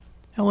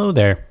Hello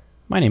there.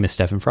 My name is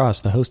Stephen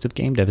Frost, the host of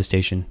Game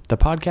Devastation, the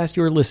podcast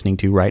you are listening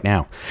to right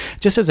now.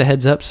 Just as a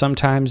heads up,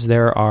 sometimes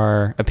there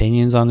are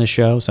opinions on this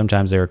show.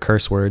 Sometimes there are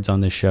curse words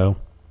on this show.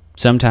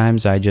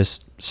 Sometimes I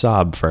just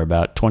sob for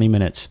about 20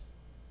 minutes.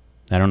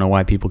 I don't know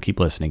why people keep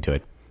listening to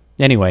it.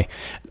 Anyway,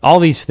 all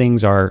these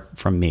things are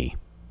from me.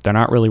 They're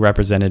not really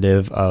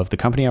representative of the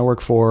company I work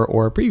for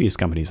or previous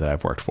companies that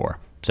I've worked for.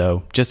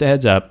 So just a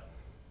heads up,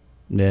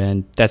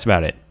 and that's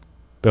about it.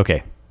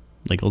 Okay,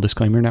 legal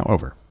disclaimer now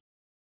over.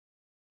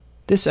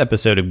 This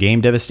episode of Game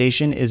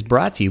Devastation is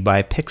brought to you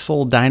by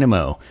Pixel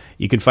Dynamo.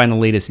 You can find the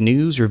latest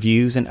news,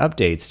 reviews, and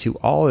updates to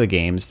all the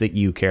games that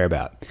you care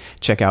about.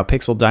 Check out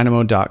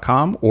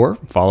pixeldynamo.com or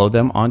follow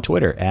them on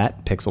Twitter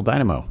at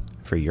pixeldynamo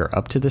for your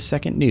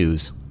up-to-the-second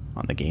news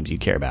on the games you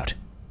care about.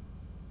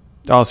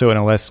 Also, in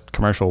a less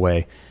commercial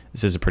way,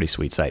 this is a pretty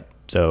sweet site.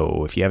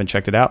 So if you haven't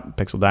checked it out,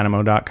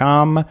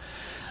 pixeldynamo.com,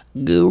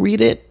 go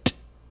read it.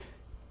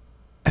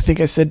 I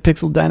think I said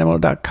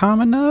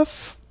pixeldynamo.com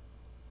enough.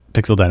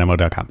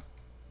 Pixeldynamo.com.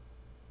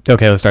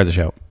 Okay, let's start the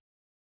show.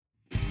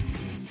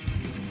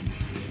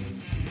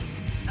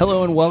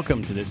 Hello and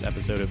welcome to this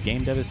episode of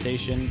Game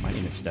Devastation. My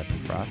name is Stephen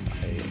Frost.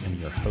 I am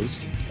your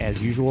host,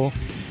 as usual.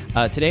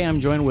 Today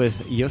I'm joined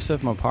with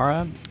Yosef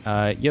Mopara.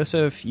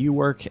 Yosef, you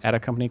work at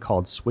a company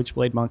called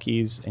Switchblade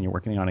Monkeys, and you're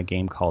working on a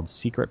game called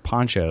Secret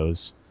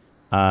Ponchos.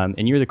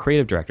 And you're the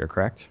creative director,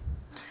 correct?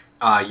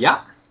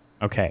 Yeah.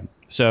 Okay,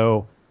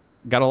 so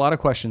got a lot of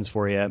questions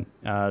for you.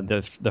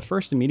 The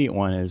first immediate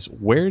one is,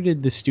 where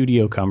did the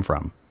studio come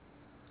from?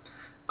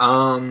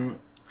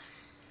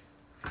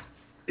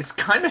 It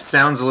kind of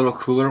sounds a little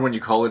cooler when you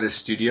call it a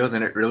studio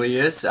than it really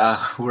is.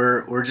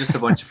 We're just a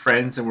bunch of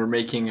friends, and we're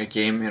making a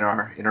game in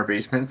our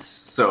basements.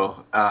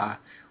 So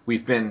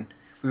we've been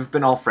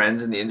all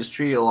friends in the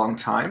industry a long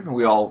time, and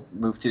we all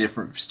moved to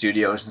different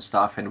studios and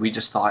stuff. And we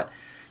just thought,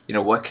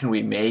 what can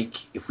we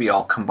make if we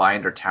all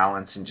combined our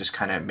talents and just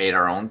kind of made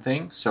our own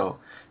thing? So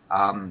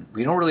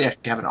we don't really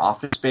actually have an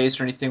office space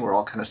or anything. We're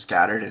all kind of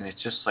scattered, and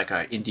it's just like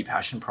an indie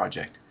passion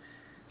project.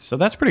 So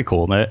that's pretty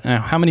cool.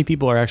 Now, how many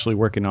people are actually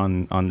working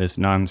on this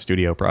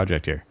non-studio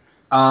project here?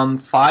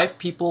 5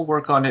 people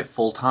work on it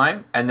full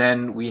time, and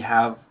then we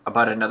have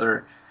about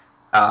another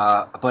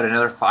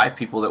 5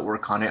 people that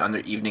work on it on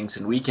their evenings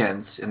and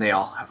weekends, and they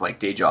all have like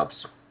day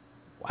jobs.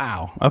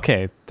 Wow.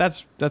 Okay,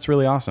 that's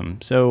really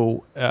awesome.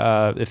 So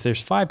if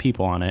there's 5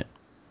 people on it,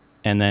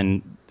 and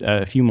then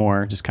a few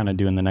more just kind of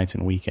doing the nights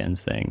and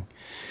weekends thing,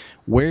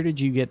 where did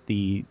you get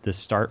the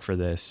start for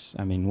this?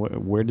 I mean,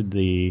 where did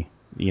the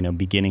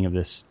beginning of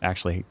this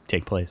actually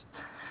take place?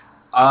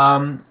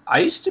 I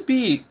used to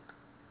be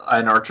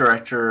an art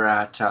director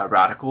at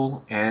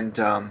Radical, and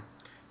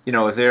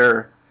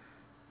there,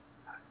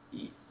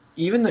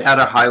 even at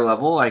a high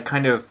level, I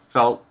kind of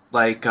felt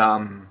like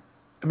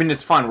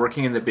it's fun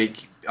working on the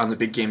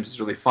big games is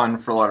really fun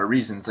for a lot of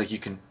reasons. Like, you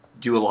can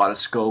do a lot of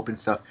scope and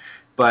stuff,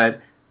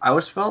 but I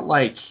always felt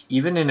like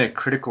even in a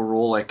critical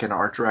role like an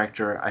art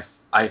director,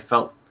 I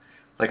felt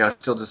like I was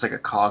still just like a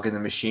cog in the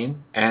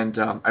machine, and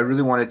I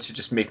really wanted to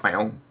just make my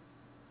own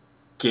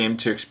game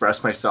to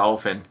express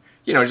myself and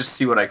just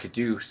see what I could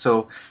do.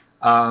 So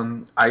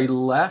I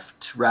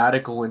left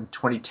Radical in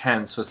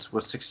 2010, so it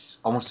was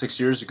almost 6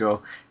 years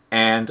ago,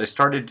 and I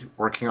started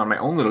working on my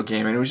own little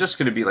game, and it was just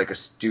going to be like a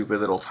stupid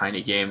little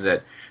tiny game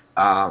that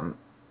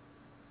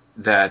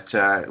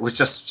was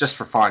just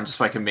for fun, just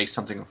so I could make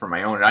something for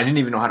my own. And I didn't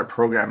even know how to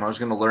program. I was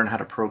going to learn how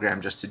to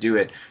program just to do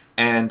it,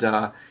 and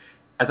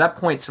at that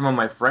point, some of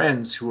my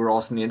friends who were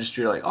also in the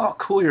industry are like, "Oh,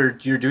 cool!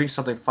 You're doing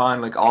something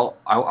fun. Like, I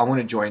want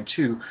to join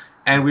too."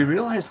 And we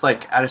realized,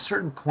 like, at a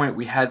certain point,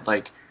 we had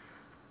like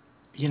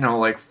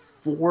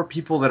 4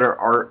 people that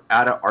are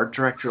at an art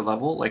director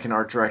level, like an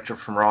art director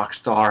from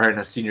Rockstar and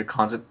a senior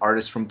concept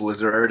artist from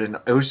Blizzard, and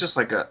it was just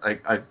like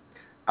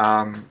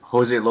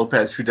Jose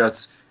Lopez,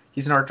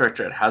 he's an art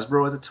director at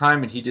Hasbro at the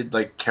time, and he did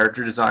like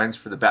character designs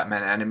for the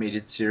Batman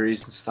animated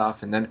series and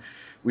stuff. And then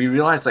we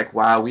realized, like,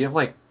 wow, we have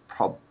like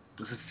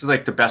this is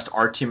like the best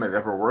art team I've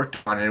ever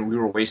worked on, and we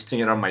were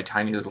wasting it on my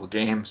tiny little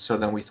game. So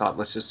then we thought,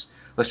 let's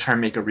try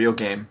and make a real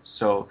game.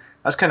 So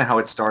that's kind of how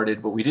it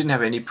started, but we didn't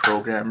have any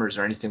programmers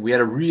or anything. We had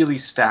a really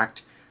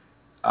stacked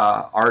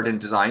art and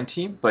design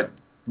team, but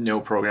no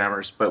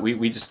programmers. But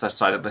we just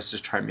decided, let's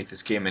just try and make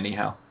this game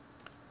anyhow.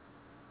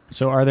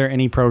 So are there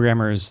any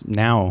programmers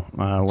now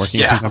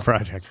working on the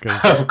project?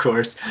 Of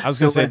course. I was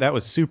going to say that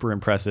was super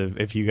impressive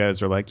if you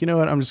guys are like, you know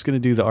what, I'm just going to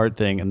do the art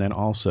thing and then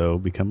also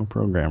become a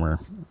programmer.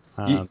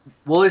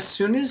 Well, as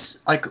soon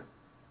as like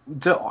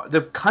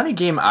the kind of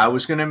game I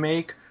was gonna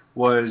make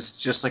was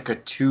just like a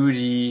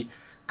 2D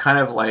kind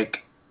of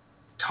like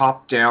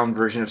top-down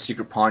version of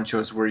Secret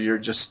Ponchos, where you're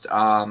just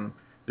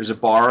there's a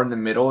bar in the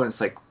middle, and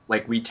it's like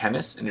Wii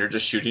Tennis, and you're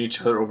just shooting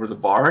each other over the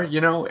bar,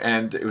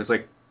 and it was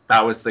like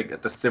that was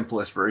like the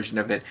simplest version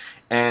of it.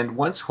 And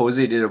once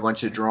Jose did a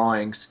bunch of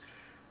drawings,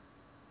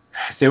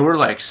 they were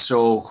like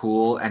so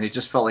cool, and it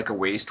just felt like a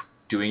waste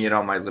doing it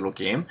on my little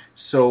game.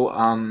 So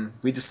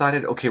we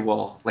decided, okay,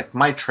 well, like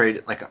my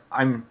trade, like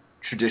I'm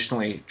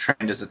traditionally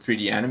trained as a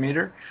 3D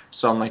animator.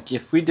 So I'm like,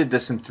 if we did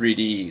this in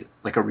 3D,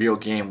 like a real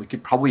game, we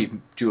could probably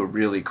do a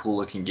really cool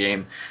looking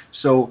game.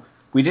 So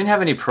we didn't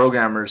have any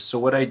programmers. So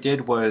what I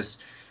did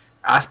was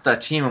ask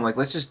that team, I'm like,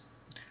 let's just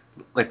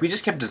like we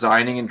just kept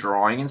designing and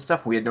drawing and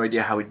stuff. We had no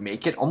idea how we'd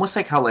make it. Almost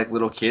like how like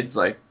little kids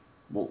like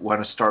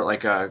want to start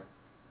like a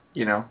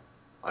you know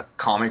a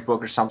comic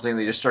book or something.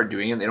 They just start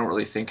doing it. They don't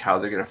really think how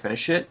they're gonna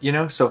finish it.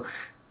 So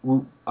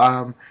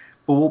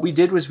but what we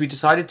did was we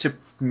decided to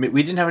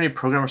we didn't have any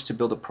programmers to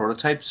build a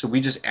prototype, so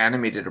we just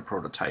animated a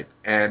prototype,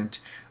 and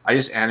I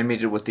just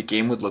animated what the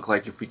game would look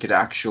like if we could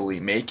actually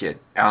make it.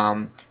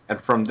 And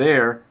from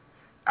there,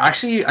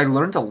 actually, I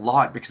learned a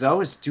lot because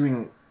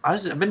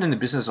I've been in the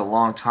business a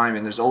long time,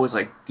 and there's always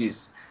like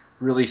these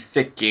really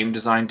thick game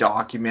design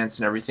documents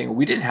and everything.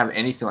 We didn't have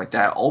anything like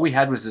that. All we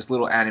had was this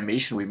little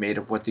animation we made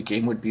of what the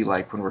game would be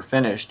like when we're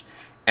finished,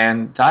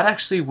 and that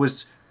actually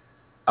was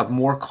a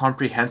more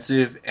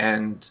comprehensive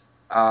and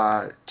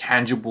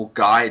tangible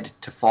guide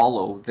to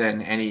follow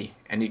than any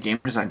game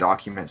design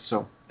document.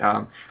 So,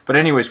 but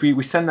anyways,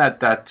 we send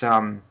that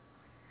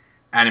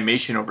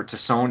animation over to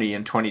Sony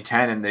in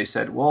 2010, and they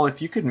said, well, if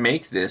you could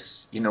make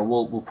this,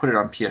 we'll put it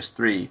on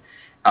PS3.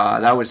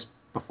 That was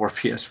before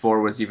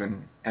PS4 was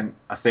even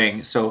a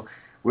thing. So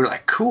we were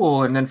like,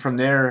 cool. And then from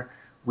there,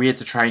 we had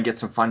to try and get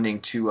some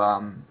funding to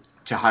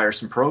hire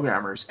some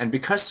programmers. And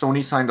because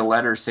Sony signed a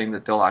letter saying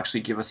that they'll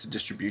actually give us a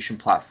distribution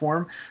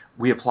platform,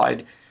 we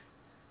applied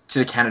to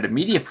the Canada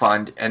Media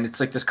Fund, and it's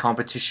like this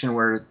competition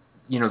where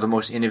the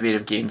most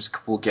innovative games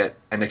will get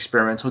and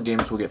experimental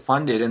games will get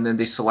funded, and then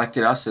they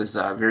selected us as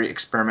a very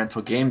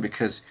experimental game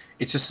because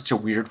it's just such a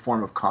weird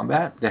form of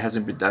combat that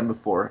hasn't been done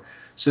before.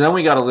 So then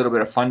we got a little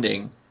bit of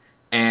funding,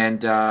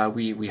 and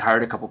we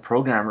hired a couple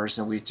programmers,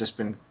 and we've just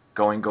been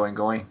going,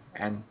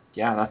 and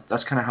yeah,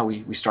 that's kind of how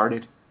we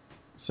started.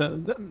 So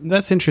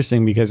that's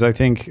interesting because I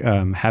think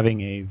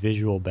having a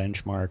visual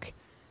benchmark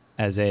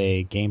as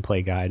a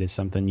gameplay guide is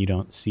something you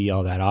don't see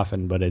all that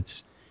often, but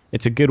it's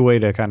a good way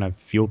to kind of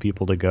fuel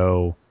people to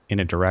go in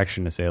a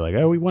direction to say like,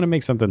 oh, we want to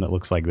make something that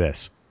looks like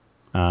this.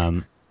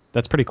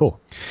 That's pretty cool.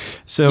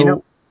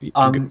 So,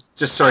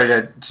 just sorry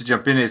to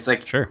jump in. It's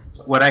like, sure.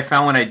 What I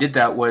found when I did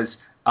that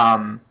was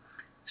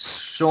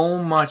so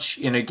much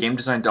in a game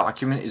design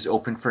document is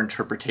open for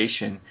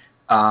interpretation.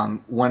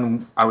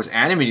 When I was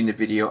animating the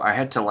video, I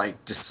had to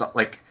like decide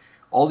like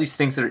all these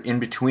things that are in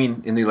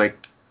between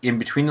in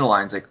between the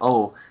lines, like,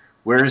 oh,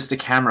 where is the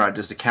camera?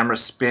 Does the camera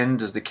spin?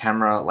 Does the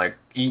camera, like,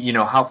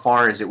 how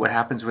far is it? What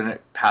happens when it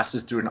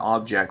passes through an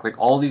object? Like,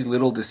 all these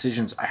little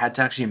decisions, I had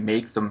to actually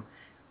make them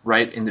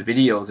right in the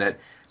video that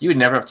you would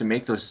never have to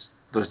make those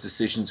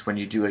decisions when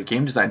you do a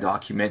game design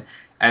document.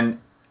 And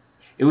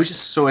it was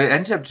just, so it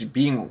ended up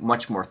being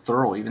much more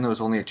thorough, even though it was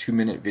only a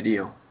 2-minute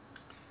video.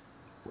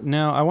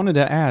 Now, I wanted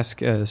to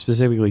ask,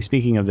 specifically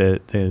speaking of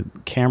the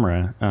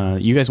camera,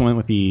 you guys went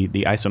with the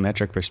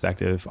isometric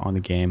perspective on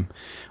the game.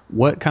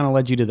 What kind of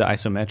led you to the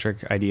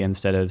isometric idea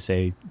instead of,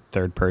 say,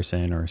 third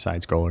person or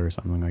side scroller or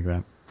something like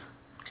that?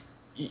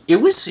 It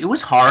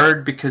was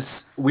hard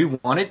because we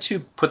wanted to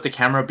put the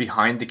camera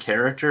behind the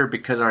character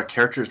because our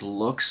characters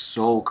look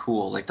so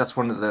cool. Like, that's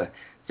one of the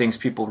things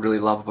people really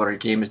love about our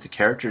game is the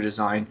character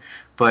design.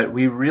 But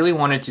we really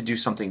wanted to do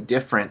something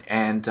different,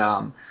 and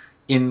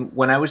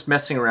when I was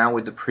messing around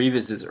with the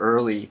previses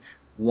early,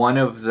 one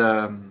of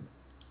the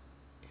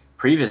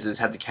previses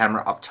had the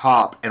camera up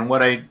top, and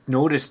what I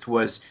noticed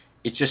was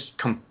it just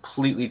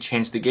completely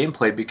changed the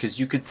gameplay because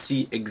you could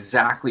see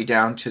exactly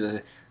down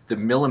to the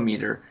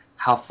millimeter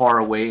how far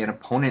away an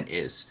opponent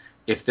is,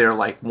 if they're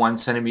like 1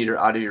 centimeter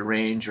out of your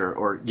range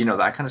or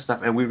that kind of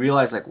stuff. And we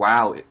realized, like,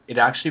 wow, it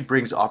actually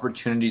brings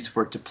opportunities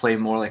for it to play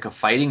more like a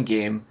fighting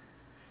game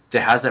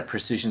that has that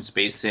precision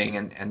spacing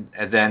and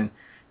then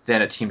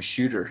than a team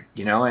shooter,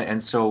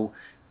 and so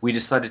we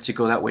decided to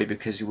go that way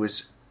because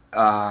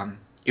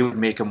it would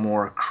make a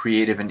more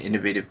creative and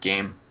innovative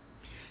game.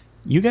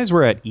 You guys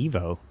were at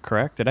EVO,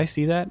 correct? Did I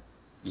see that?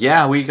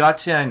 Yeah, we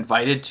got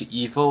invited to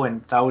EVO,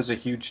 and that was a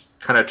huge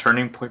kind of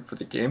turning point for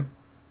the game.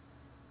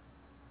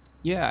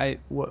 Yeah,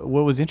 what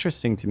was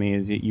interesting to me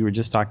is you were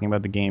just talking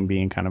about the game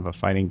being kind of a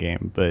fighting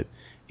game, but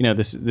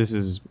this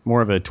is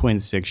more of a twin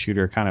stick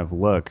shooter kind of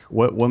look.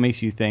 What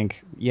makes you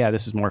think, yeah,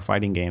 this is more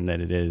fighting game than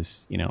it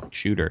is,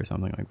 shooter or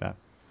something like that?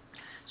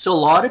 So a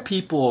lot of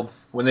people,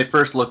 when they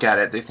first look at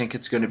it, they think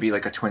it's going to be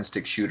like a twin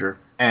stick shooter,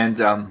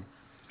 and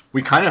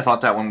we kind of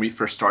thought that when we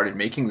first started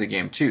making the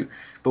game too.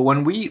 But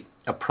when we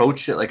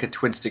approached it like a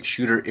twin stick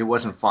shooter, it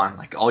wasn't fun.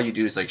 Like, all you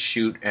do is like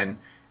shoot and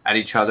at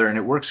each other, and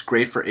it works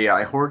great for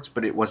AI hordes,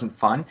 but it wasn't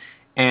fun.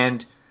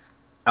 And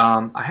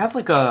I have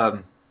like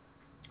a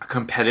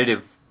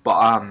competitive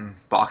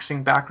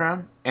boxing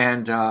background,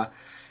 and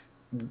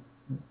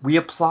we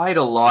applied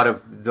a lot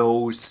of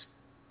those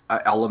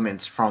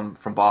elements from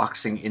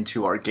boxing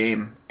into our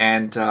game.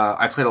 And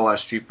I played a lot of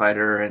Street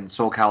Fighter and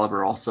Soul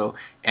Calibur also,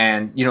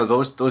 and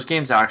those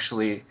games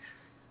actually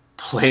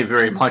play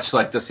very much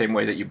like the same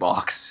way that you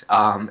box.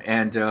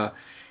 And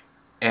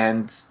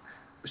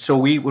so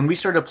when we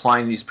started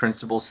applying these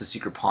principles to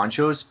Secret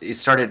Ponchos, it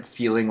started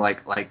feeling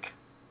like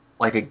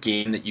like a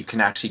game that you can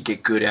actually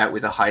get good at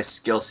with a high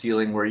skill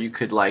ceiling where you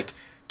could like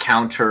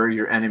counter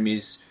your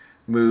enemies'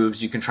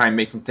 moves. You can try and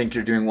make them think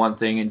you're doing one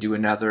thing and do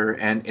another,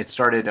 and it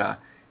started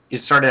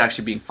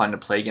actually being fun to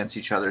play against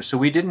each other. So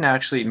we didn't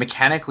actually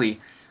mechanically.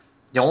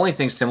 The only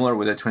thing similar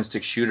with a twin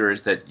stick shooter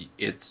is that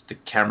it's the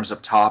camera's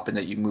up top and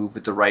that you move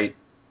with the right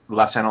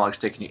left analog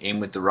stick and you aim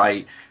with the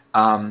right.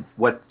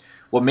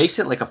 What makes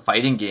it like a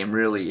fighting game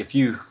really? If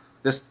you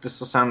this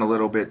will sound a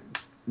little bit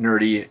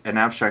nerdy and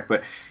abstract,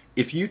 but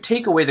if you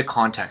take away the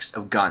context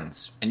of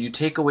guns and you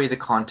take away the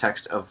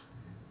context of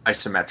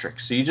isometric,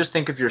 so you just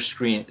think of your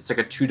screen, it's like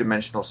a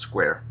two-dimensional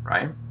square,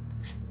 right?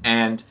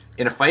 And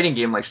in a fighting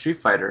game like Street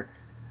Fighter,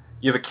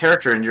 you have a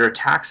character and your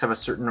attacks have a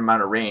certain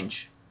amount of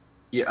range,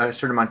 a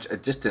certain amount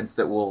of distance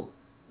that will,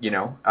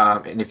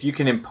 and if you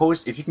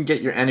can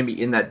get your enemy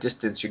in that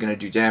distance, you're going to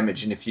do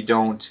damage, and if you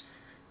don't,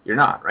 you're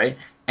not, right?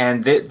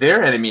 And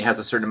their enemy has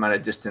a certain amount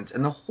of distance,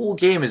 and the whole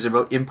game is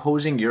about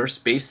imposing your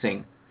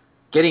spacing,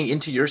 getting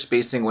into your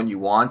spacing when you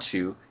want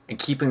to, and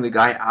keeping the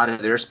guy out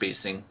of their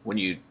spacing when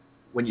you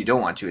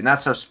don't want to. And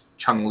that's how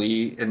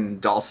Chun-Li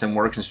and Dhalsim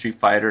work in Street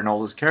Fighter and all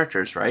those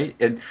characters, right?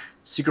 And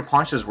Secret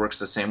Ponchos works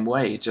the same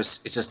way. It's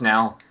just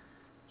now,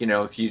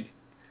 if you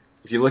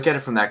look at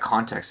it from that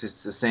context,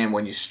 it's the same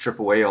when you strip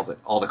away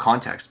all the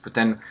context. But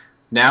then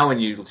now when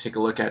you take a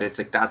look at it, it's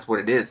like that's what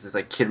it is. It's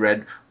like Kid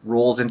Red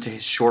rolls into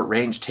his short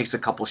range, takes a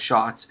couple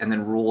shots, and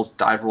then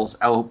dive rolls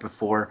out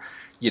before,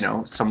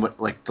 somewhat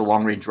like the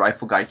long range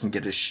rifle guy can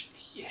get his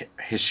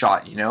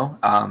shot,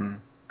 and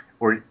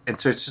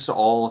so it's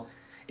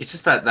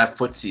just that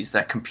footsies,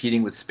 that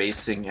competing with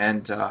spacing,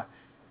 and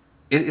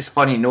it's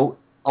funny.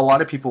 A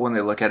lot of people when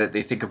they look at it,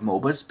 they think of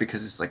MOBAs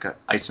because it's like an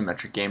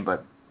isometric game,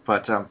 but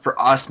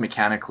for us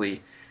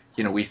mechanically,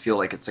 we feel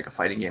like it's like a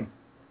fighting game.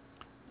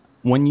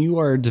 When you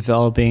are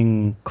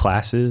developing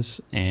classes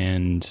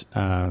and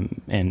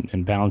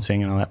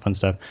balancing and all that fun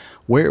stuff,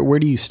 where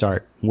do you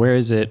start? Where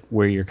is it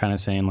where you're kind of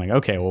saying like,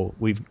 okay, well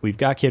we've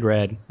got Kid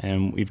Red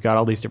and we've got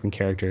all these different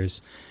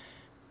characters,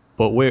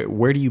 but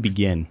where do you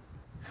begin?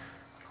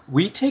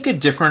 We take a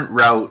different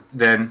route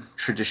than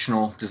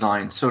traditional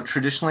design. So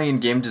traditionally in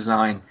game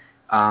design,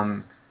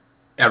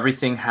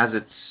 everything has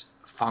its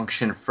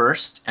function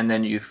first, and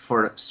then you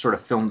sort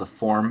of film the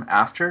form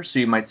after. So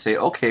you might say,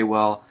 okay,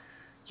 well,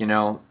 a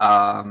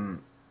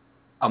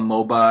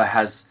MOBA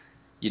has,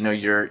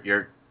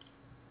 your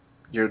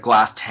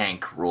glass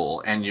tank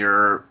rule and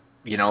your,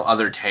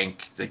 other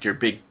tank, like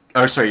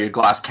your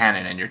glass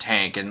cannon and your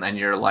tank and then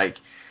your like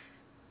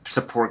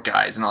support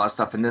guys and all that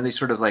stuff. And then they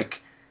sort of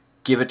like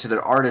give it to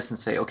their artist and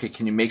say, okay,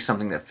 can you make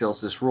something that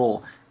fills this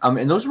role?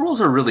 And those roles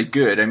are really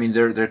good. I mean,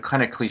 they're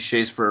kind of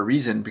cliches for a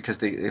reason because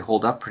they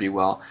hold up pretty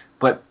well.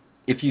 But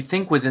if you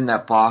think within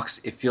that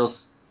box, it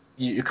feels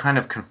you're kind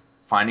of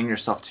confining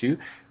yourself to.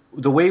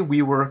 The way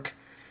we work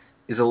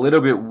is a little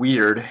bit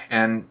weird,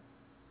 and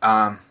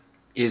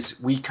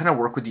is we kind of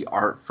work with the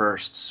art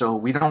first. So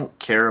we don't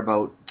care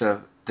about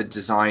the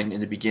design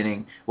in the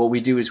beginning. What we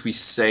do is we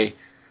say,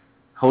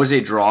 Jose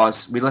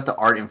draws, we let the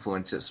art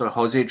influence it. So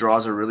Jose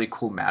draws a really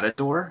cool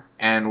matador,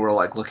 and we're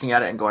like looking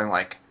at it and going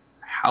like,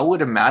 how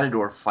would a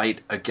matador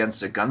fight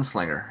against a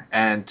gunslinger?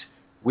 And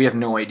we have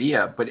no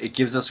idea, but it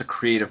gives us a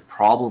creative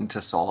problem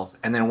to solve.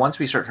 And then once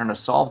we start trying to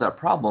solve that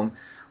problem,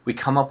 we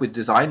come up with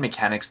design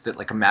mechanics that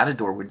like a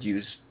matador would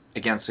use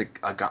against a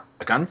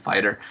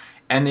gunfighter.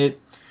 And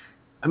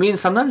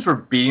sometimes we're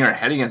beating our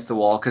head against the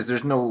wall because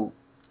there's no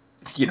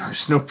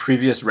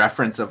previous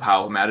reference of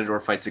how a matador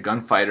fights a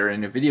gunfighter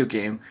in a video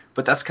game,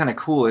 but that's kind of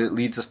cool. It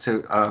leads us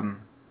to,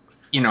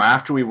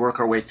 after we work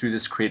our way through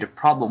this creative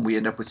problem, we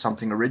end up with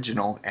something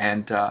original,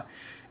 and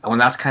when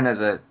that's kind of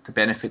the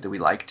benefit that we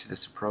like to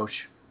this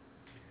approach.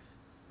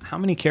 How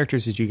many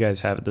characters did you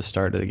guys have at the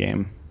start of the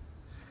game?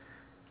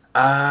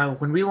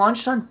 When we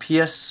launched on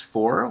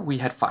PS4, we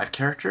had 5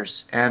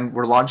 characters, and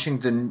we're launching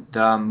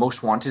the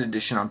Most Wanted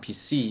edition on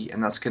PC,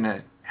 and that's going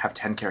to have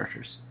 10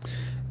 characters.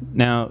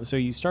 Now, so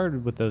you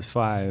started with those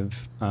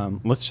 5.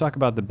 Let's talk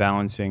about the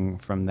balancing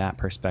from that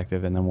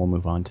perspective, and then we'll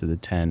move on to the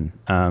 10.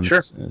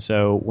 Sure.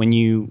 So when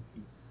you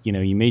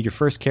made your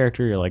first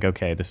character, you're like,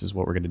 okay, this is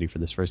what we're going to do for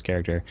this first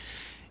character.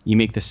 You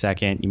make the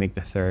second, you make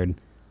the third.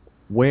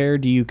 Where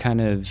do you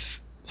kind of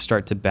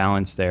start to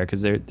balance there?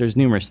 Because there's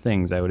numerous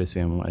things, I would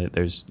assume.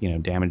 There's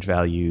damage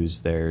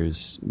values,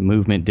 there's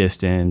movement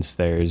distance,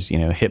 there's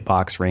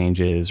hitbox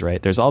ranges,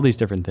 right? There's all these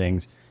different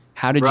things.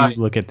 How did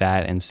you look at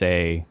that and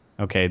say,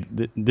 okay,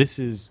 this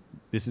is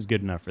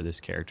good enough for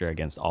this character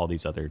against all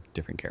these other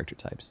different character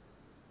types?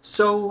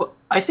 So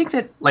I think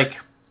that like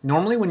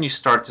normally when you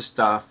start the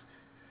stuff,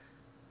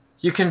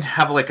 you can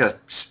have like a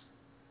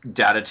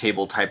data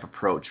table type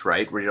approach,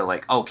 right? Where you're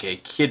like,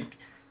 okay,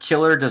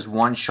 Killer does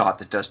one shot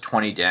that does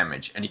 20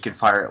 damage, and he can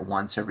fire it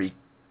once every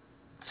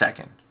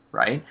second,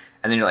 right?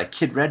 And then you're like,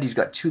 Kid Red, he's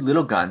got 2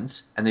 little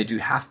guns, and they do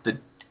half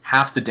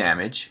the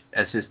damage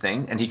as his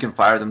thing, and he can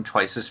fire them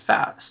twice as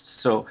fast.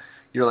 So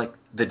you're like,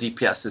 the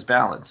DPS is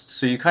balanced.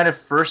 So you kind of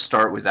first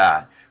start with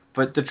that.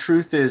 But the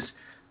truth is,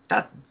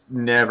 that's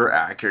never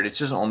accurate. It's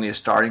just only a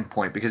starting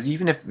point, because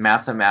even if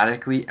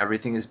mathematically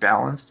everything is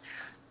balanced,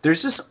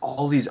 there's just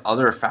all these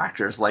other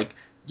factors. Like,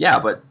 yeah,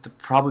 but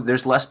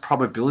there's less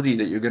probability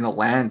that you're going to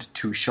land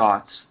two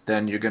shots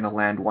than you're going to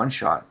land one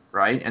shot,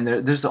 right? And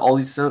there's all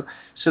these.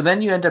 So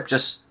then you end up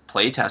just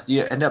playtest.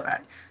 You end up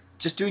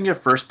just doing your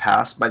first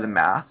pass by the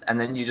math, and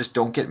then you just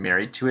don't get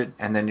married to it,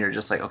 and then you're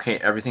just like, okay,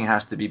 everything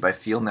has to be by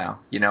feel now,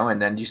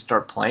 and then you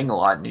start playing a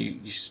lot, and you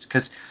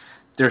because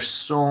there's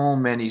so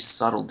many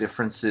subtle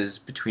differences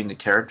between the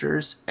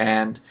characters,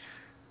 and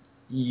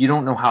you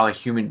don't know how a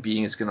human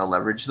being is going to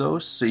leverage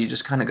those, so you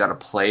just kind of got to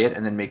play it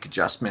and then make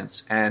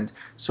adjustments. And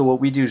so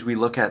what we do is we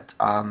look at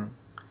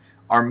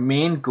our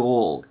main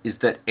goal is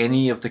that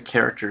any of the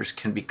characters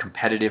can be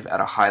competitive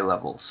at a high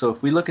level. So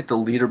if we look at the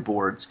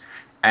leaderboards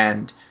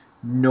and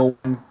no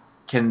one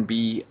can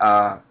be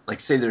like,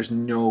 say there's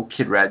no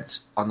Kid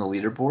Reds on the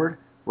leaderboard,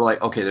 we're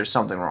like, okay, there's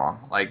something wrong.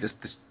 Like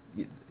this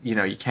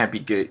you can't be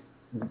good.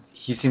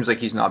 He seems like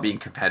he's not being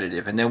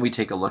competitive. And then we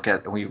take a look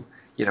at, and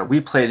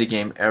we play the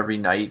game every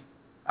night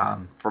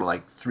for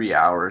like 3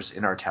 hours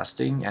in our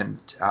testing. And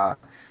that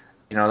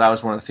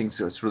was one of the things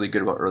that's really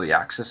good about early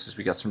access, is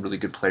we got some really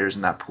good players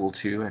in that pool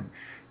too.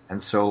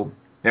 And so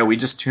yeah, we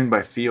just tune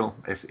by feel,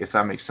 if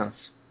that makes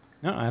sense.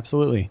 No,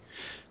 absolutely.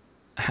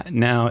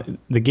 Now,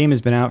 the game has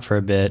been out for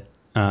a bit.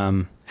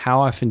 How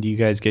often do you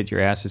guys get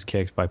your asses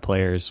kicked by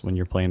players when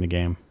you're playing the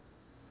game?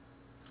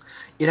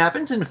 It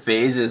happens in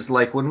phases.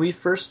 Like when we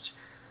first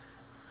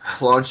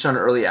launched on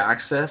early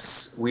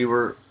access, we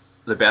were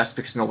the best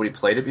because nobody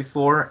played it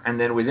before, and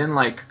then within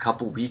like a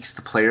couple weeks,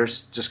 the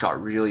players just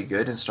got really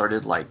good and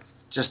started like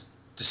just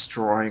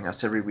destroying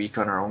us every week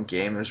on our own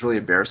game. It was really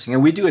embarrassing.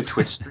 And we do a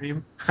Twitch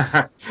stream.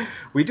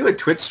 We do a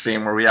Twitch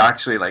stream where we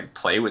actually like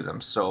play with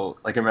them. So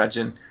like,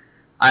 imagine,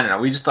 I don't know,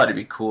 we just thought it'd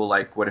be cool.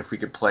 Like, what if we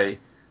could play,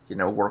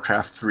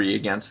 Warcraft 3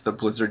 against the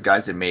Blizzard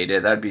guys that made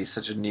it? That'd be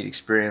such a neat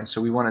experience.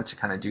 So we wanted to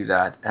kind of do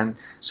that. And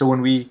so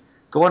when we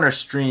go on our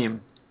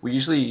stream, we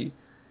usually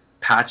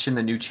patch in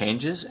the new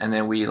changes, and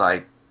then we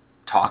like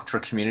talk to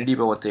our community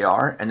about what they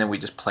are, and then we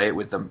just play it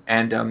with them.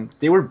 And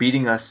they were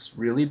beating us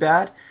really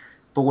bad,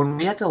 but when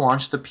we had to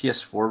launch the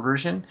PS4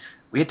 version,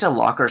 we had to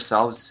lock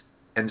ourselves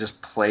and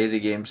just play the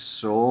game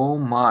so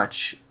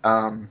much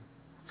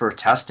for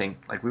testing.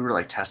 Like, we were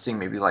like testing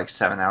maybe like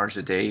 7 hours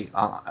a day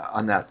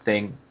on that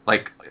thing,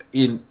 like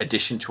in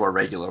addition to our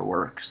regular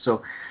work.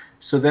 So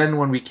then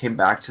when we came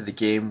back to the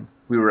game,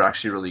 we were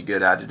actually really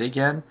good at it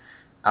again.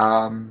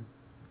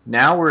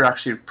 Now we're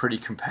actually pretty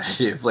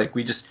competitive. Like,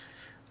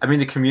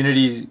 the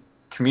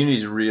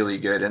community's really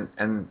good,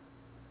 and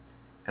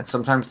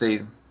sometimes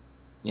they,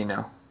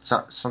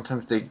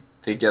 sometimes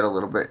they get a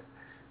little bit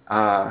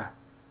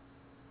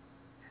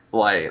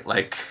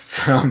like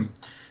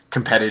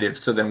competitive.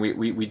 So then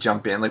we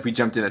jump in. Like, we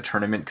jumped in a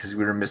tournament because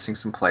we were missing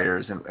some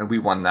players, and we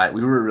won that.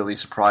 We were really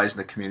surprised,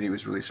 and the community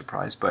was really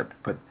surprised. But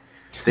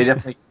they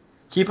definitely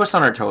keep us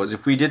on our toes.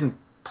 If we didn't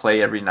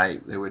play every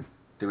night, they would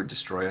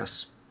destroy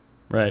us.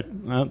 Right.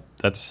 Well,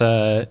 that's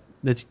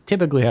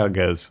typically how it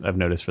goes, I've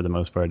noticed, for the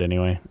most part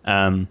anyway.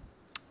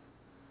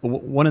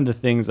 One of the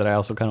things that I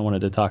also kind of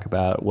wanted to talk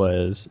about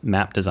was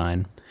map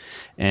design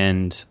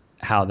and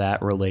how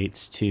that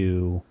relates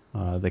to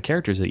the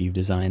characters that you've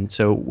designed.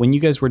 So when you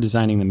guys were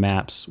designing the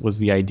maps, was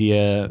the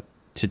idea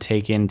to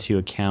take into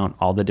account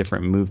all the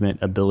different movement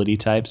ability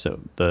types that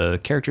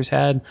the characters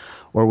had?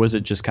 Or was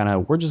it just kind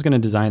of, we're just going to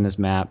design this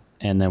map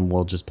and then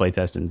we'll just play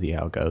test and see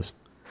how it goes?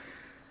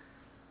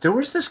 There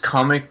was this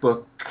comic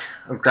book,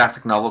 a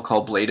graphic novel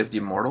called Blade of the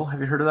Immortal. Have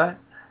you heard of that?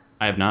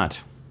 I have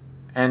not.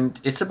 And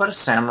it's about a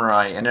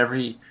samurai, and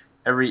every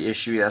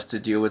issue he has to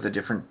deal with a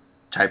different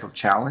type of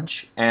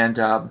challenge. And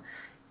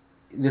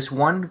this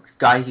one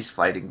guy he's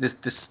fighting,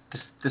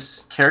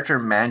 this character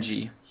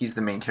Manji, he's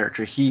the main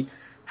character. He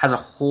has a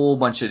whole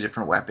bunch of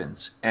different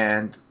weapons,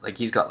 and like,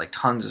 he's got like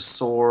tons of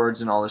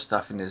swords and all this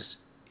stuff in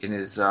his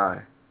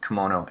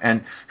kimono.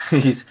 And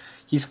he's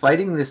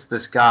fighting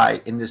this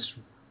guy in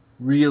this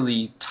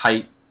really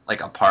tight,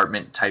 like,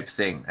 apartment type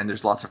thing, and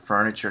there's lots of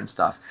furniture and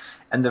stuff,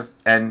 and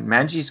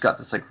Manji's got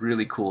this like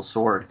really cool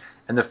sword,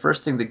 and the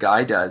first thing the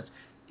guy does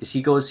is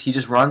he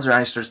just runs around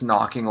and starts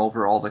knocking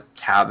over all the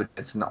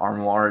cabinets and the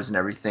armoires and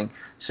everything.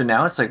 So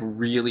now it's like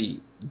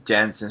really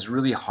dense, and it's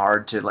really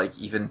hard to like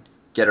even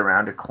get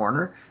around a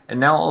corner,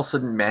 and now all of a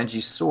sudden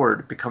Manji's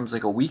sword becomes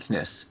like a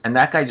weakness, and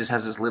that guy just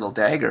has his little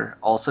dagger.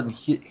 All of a sudden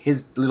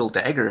his little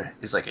dagger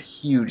is like a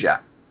huge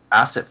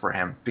asset for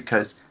him,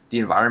 because the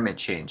environment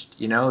changed,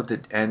 and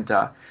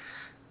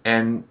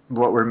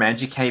where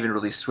Manji can't even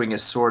really swing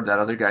his sword, that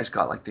other guy's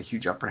got like the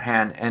huge upper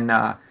hand. And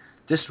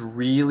this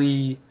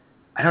really,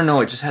 I don't know,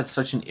 it just had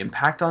such an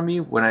impact on me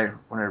when I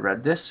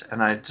read this,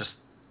 and I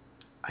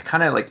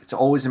kind of like, it's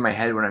always in my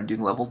head when I'm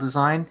doing level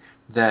design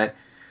that,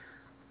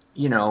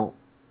 in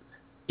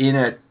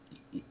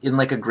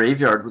like a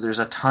graveyard where there's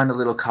a ton of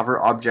little cover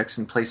objects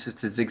and places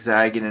to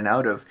zigzag in and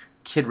out of,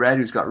 Kid Red,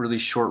 who's got really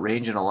short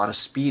range and a lot of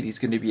speed, he's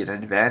going to be at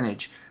an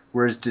advantage.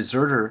 Whereas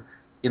Deserter,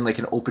 in like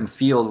an open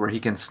field where he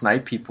can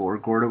snipe people, or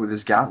Gordo with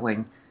his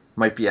Gatling,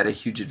 might be at a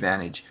huge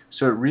advantage.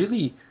 So it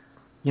really,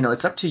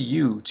 it's up to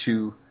you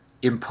to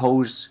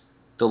impose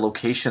the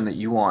location that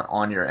you want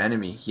on your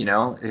enemy.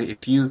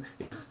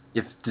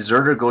 If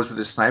Deserter goes with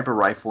a sniper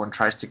rifle and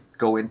tries to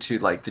go into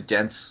like the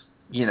dense,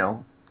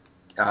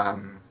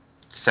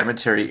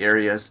 cemetery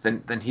areas,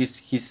 then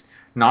he's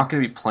not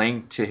going to be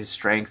playing to his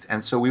strength.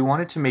 And so we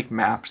wanted to make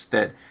maps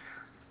that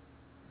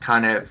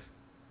kind of,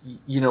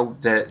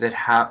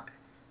 that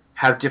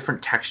have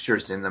different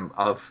textures in them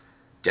of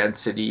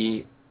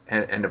density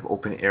and of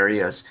open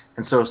areas.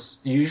 And so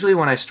usually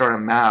when I start a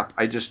map,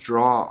 I just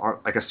draw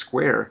like a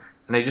square,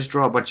 and I just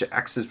draw a bunch of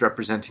X's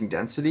representing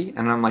density.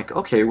 And I'm like,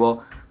 okay,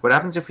 well, what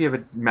happens if we have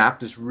a map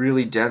that's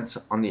really dense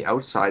on the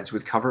outsides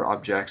with cover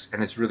objects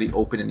and it's really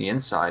open in the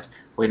inside?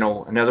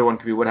 Well, another one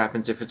could be what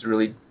happens if it's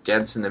really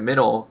dense in the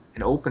middle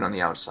and open on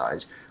the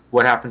outsides?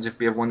 What happens if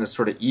we have one that's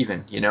sort of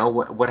even?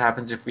 What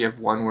happens if we have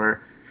one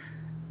where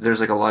there's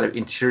like a lot of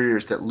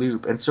interiors that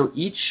loop? And so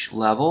each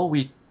level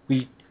we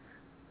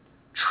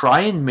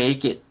try and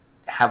make it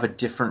have a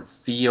different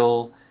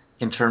feel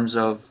in terms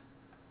of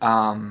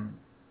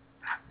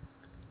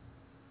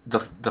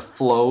the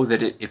flow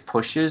that it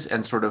pushes,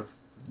 and sort of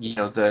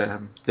the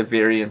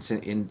variance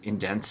in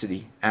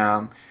density,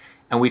 and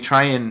we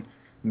try and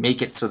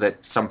make it so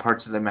that some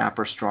parts of the map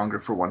are stronger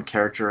for one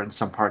character and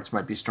some parts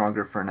might be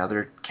stronger for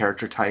another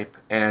character type.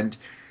 And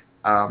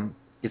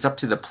it's up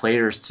to the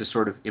players to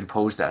sort of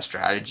impose that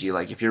strategy.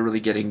 Like if you're really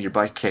getting your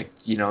butt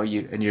kicked, you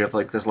have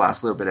like this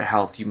last little bit of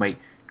health, you might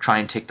try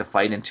and take the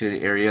fight into an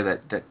area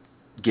that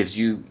gives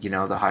you,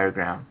 the higher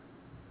ground.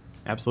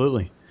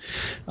 Absolutely.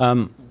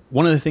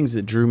 One of the things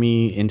that drew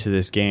me into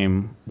this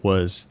game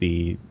was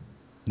the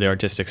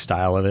artistic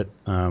style of it.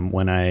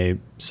 When I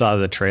saw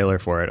the trailer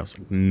for it, I was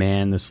like,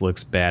 man, this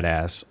looks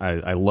badass.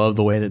 I love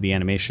the way that the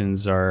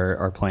animations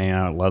are playing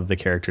out. I love the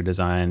character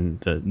design.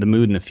 The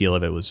mood and the feel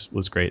of it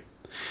was great.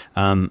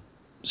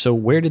 So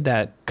where did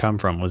that come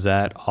from? Was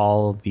that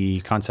all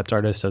the concept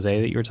artist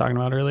Jose that you were talking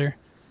about earlier?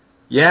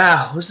 Yeah,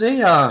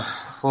 Jose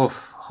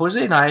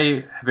and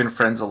I have been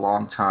friends a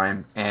long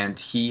time,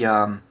 and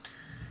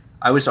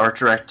I was art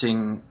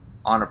directing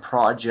on a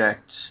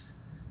project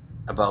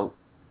about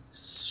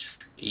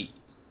 8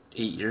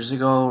 years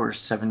ago or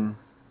 7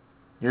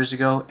 years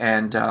ago,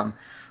 and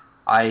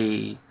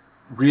I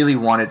really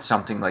wanted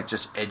something like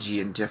just edgy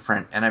and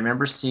different. And I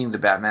remember seeing the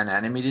Batman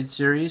animated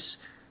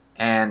series,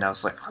 and I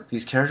was like, "Fuck,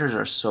 these characters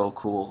are so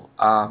cool."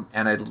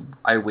 And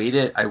I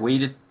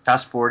waited,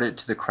 fast forwarded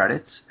to the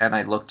credits, and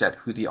I looked at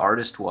who the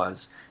artist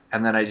was,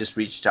 and then I just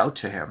reached out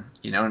to him,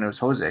 and it was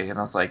Jose, and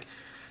I was like,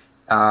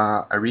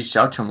 I reached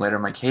out to him later.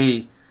 I'm like,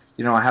 hey,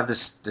 I have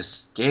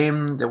this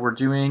game that we're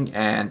doing,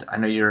 and I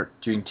know you're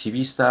doing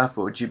TV stuff,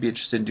 but would you be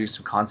interested in doing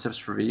some concepts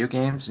for video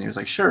games? And he was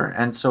like, sure.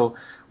 And so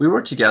we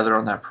worked together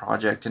on that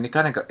project, and it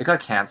got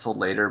canceled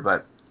later,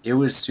 but it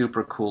was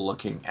super cool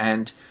looking.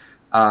 And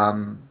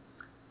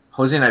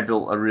Jose and I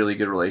built a really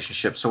good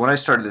relationship. So when I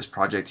started this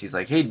project, he's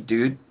like, hey,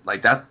 dude,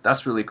 like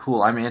that's really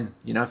cool. I'm in.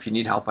 If you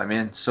need help, I'm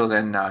in. So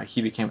then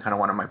he became kind of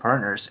one of my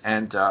partners,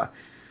 and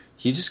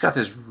he just got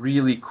this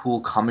really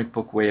cool comic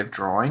book way of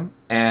drawing.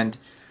 And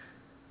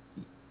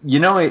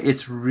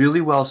it's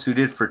really well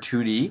suited for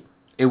 2D.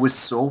 It was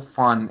so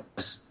fun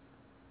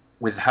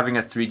with having a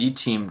 3D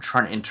team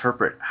trying to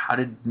interpret how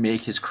to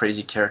make his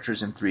crazy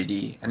characters in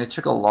 3D. And it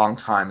took a long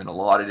time and a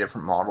lot of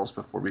different models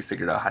before we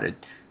figured out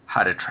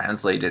how to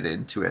translate it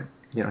into it.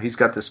 He's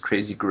got this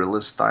crazy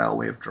gorilla style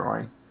way of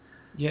drawing.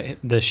 Yeah,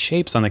 the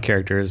shapes on the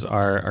characters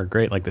are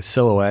great. Like the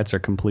silhouettes are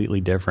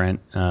completely different.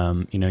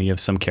 You have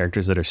some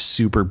characters that are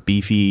super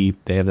beefy.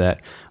 They have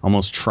that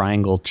almost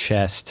triangle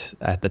chest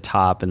at the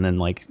top, and then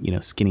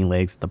skinny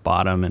legs at the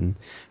bottom, and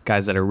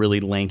guys that are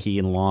really lanky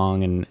and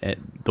long. And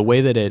the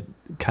way that it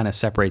kind of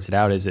separates it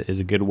out is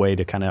a good way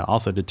to kind of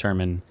also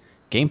determine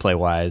gameplay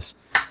wise.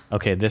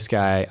 Okay,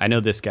 I know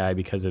this guy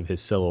because of his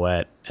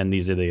silhouette, and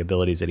these are the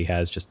abilities that he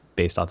has just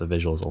based off the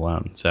visuals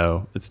alone.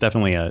 So it's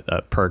definitely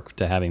a perk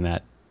to having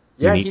that.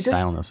 Yeah, unique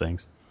style in those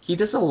things. He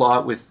does a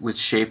lot with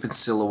shape and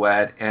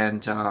silhouette,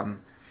 and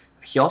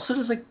he also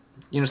does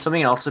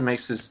something else that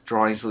makes his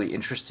drawings really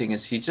interesting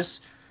is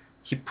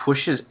he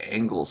pushes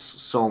angles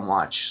so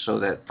much so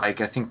that I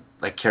think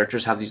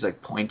characters have these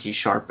pointy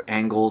sharp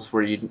angles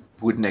where you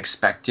wouldn't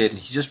expect it.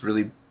 He's just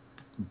really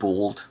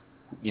bold,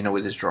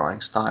 with his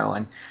drawing style,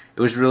 and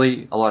it was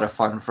really a lot of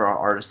fun for our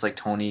artists like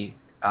Tony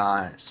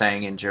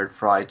Sang and Jared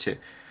Fry to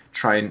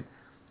try and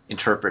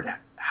interpret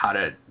how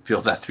to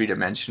build that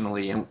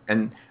three-dimensionally.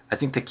 And I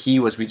think the key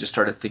was we just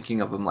started thinking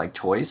of them like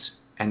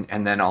toys, and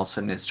then all of a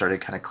sudden it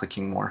started kind of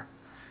clicking more.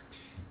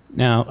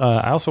 Now,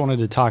 I also wanted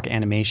to talk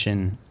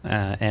animation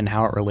and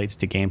how it relates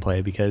to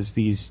gameplay, because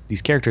these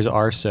characters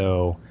are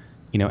so,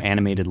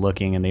 animated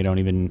looking, and they don't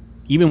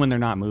even when they're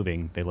not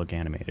moving, they look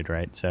animated,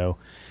 right? So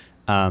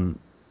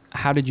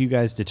how did you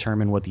guys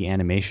determine what the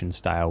animation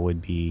style would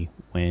be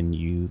when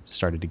you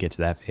started to get to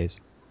that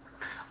phase?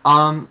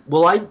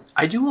 Well,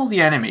 I do all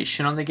the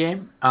animation on the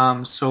game.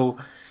 So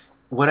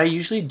what I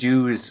usually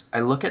do is I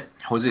look at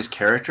Jose's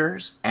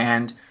characters,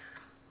 and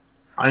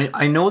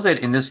I know that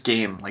in this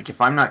game, like if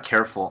I'm not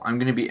careful, I'm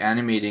going to be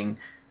animating,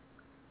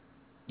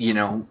 you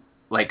know,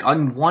 like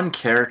on one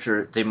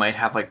character, they might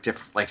have like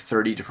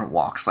 30 different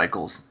walk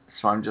cycles.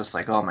 So I'm just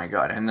like, oh my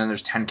God. And then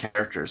there's 10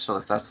 characters. So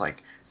if that's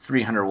like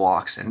 300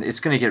 walks, and it's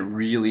going to get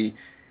really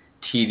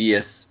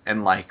tedious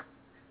and like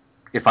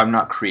if I'm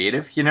not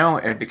creative,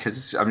 and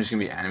because I'm just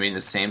going to be animating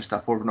the same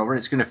stuff over and over,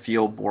 it's going to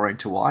feel boring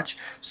to watch.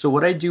 So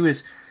what I do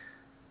is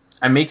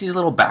I make these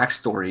little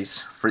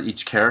backstories for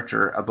each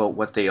character about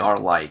what they are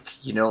like.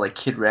 Like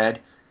Kid Red,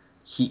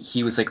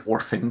 he was like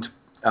orphaned.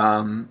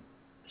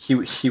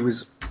 He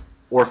was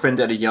orphaned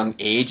at a young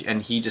age,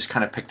 and he just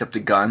kind of picked up the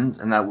guns,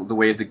 and that the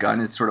way of the gun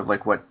is sort of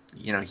like what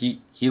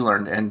he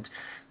learned, and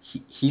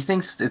he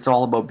thinks it's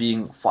all about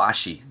being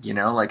flashy.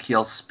 Like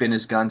he'll spin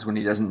his guns when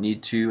he doesn't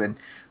need to, and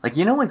like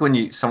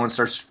when someone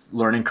starts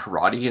learning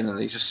karate, and then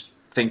they just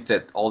think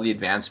that all the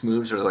advanced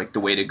moves are like the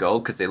way to go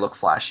because they look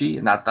flashy,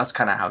 and that's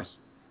kind of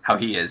how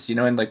he is,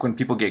 and like when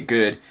people get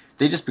good,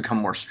 they just become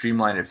more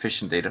streamlined and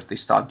efficient. They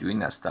stop doing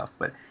that stuff,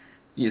 but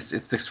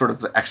it's the sort of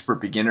the expert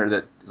beginner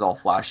that is all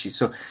flashy.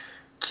 So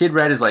Kid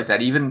Red is like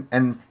that, even,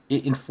 and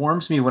it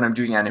informs me when I'm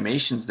doing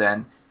animations.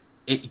 Then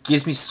it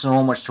gives me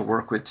so much to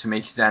work with to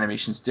make his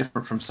animations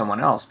different from someone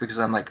else, because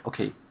I'm like,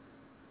 okay,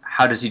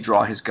 how does he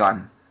draw his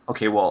gun?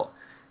 Okay, well,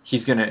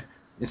 he's gonna,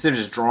 instead of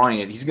just drawing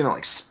it, he's gonna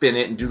like spin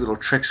it and do little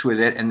tricks with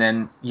it, and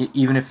then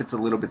even if it's a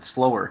little bit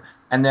slower,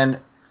 and then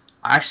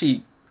I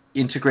actually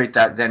integrate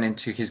that then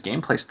into his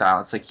gameplay style.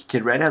 It's like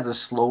Kid Red has a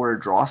slower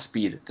draw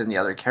speed than the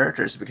other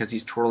characters because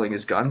he's twirling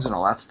his guns and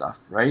all that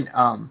stuff, right?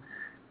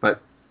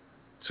 But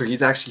so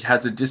he's actually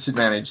has a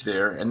disadvantage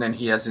there, and then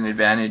he has an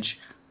advantage,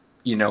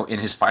 in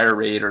his fire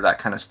rate or that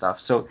kind of stuff.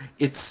 So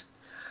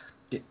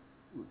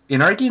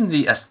in our game,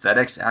 the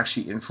aesthetics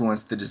actually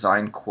influence the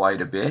design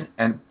quite a bit,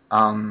 and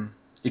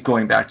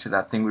going back to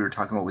that thing we were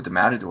talking about with the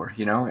Matador,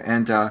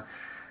 and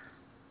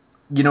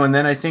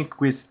then I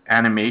think with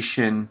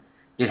animation,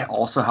 it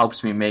also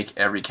helps me make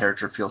every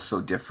character feel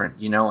so different.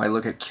 I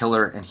look at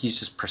Killer, and he's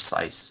just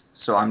precise.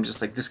 So I'm just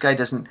like, this guy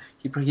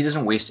he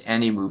doesn't waste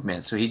any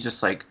movement. So he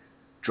just like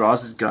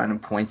draws his gun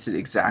and points it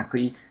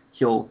exactly.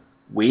 He'll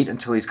wait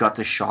until he's got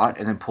the shot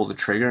and then pull the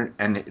trigger,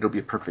 and it'll be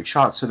a perfect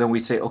shot. So then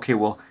we say, okay,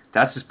 well,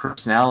 that's his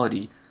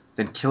personality.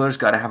 Then Killer's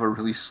got to have a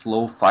really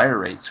slow fire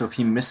rate. So if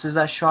he misses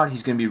that shot,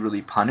 he's going to be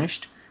really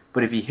punished.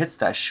 But if he hits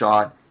that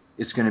shot,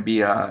 it's going to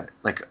be a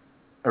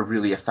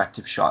really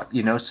effective shot.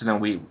 So then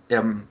we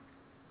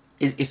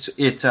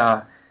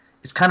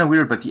it's kind of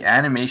weird, but the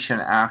animation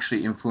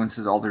actually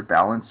influences all their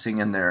balancing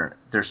and their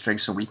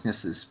strengths and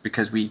weaknesses,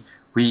 because we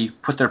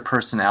put their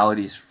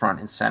personalities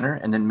front and center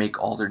and then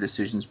make all their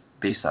decisions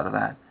based out of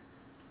that.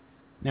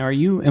 Now, are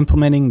you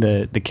implementing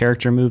the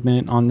character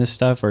movement on this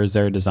stuff, or is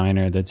there a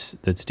designer that's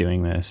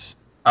doing this?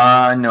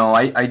 No,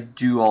 I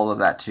do all of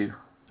that too.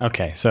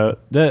 Okay, so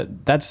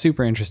that's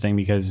super interesting,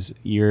 because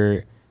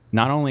you're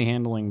not only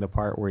handling the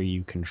part where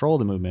you control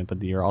the movement,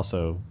 but you're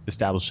also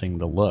establishing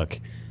the look.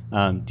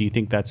 Do you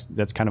think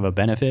that's kind of a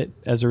benefit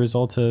as a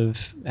result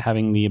of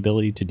having the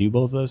ability to do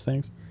both of those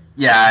things?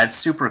 Yeah, it's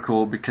super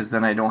cool, because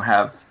then I don't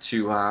have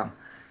to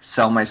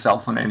sell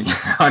myself on any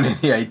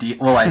idea.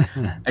 Well, I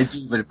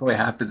do, but it probably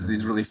happens in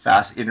these really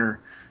fast inner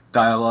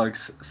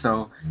dialogues.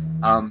 So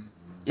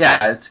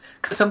yeah, it's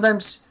because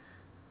sometimes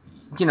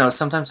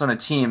on a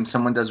team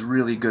someone does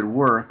really good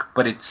work,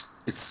 but it's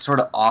sort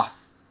of off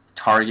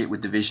target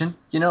with the vision.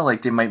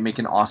 Like they might make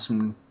an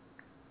awesome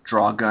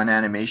draw gun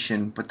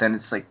animation, but then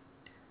it's like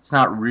it's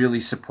not really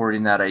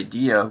supporting that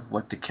idea of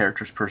what the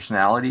character's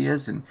personality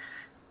is, and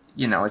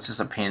it's just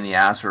a pain in the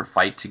ass or a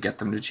fight to get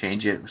them to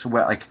change it. So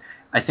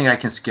I think I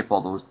can skip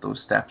all those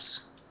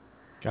steps.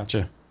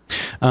 Gotcha.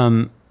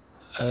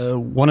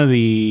 One of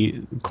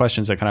the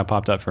questions that kind of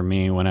popped up for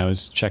me when I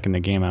was checking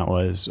the game out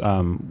was,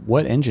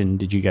 what engine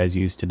did you guys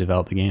use to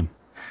develop the game?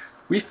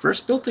 We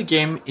first built the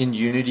game in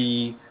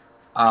Unity,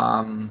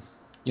 from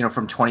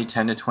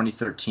 2010 to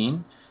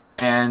 2013,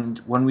 and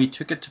when we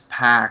took it to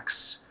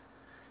PAX,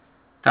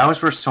 that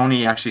was where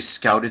Sony actually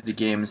scouted the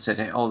game and said,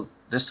 "Hey, oh,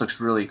 this looks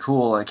really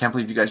cool. I can't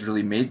believe you guys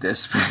really made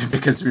this,"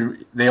 because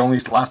they only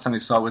last time they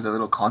saw it was a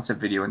little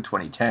concept video in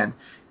 2010,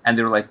 and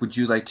they were like, "Would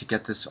you like to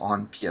get this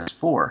on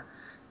PS4?"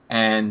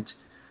 And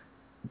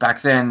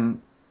back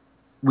then,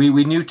 we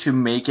knew to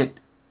make it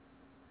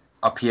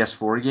a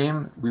PS4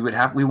 game, we would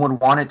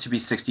want it to be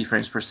 60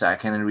 frames per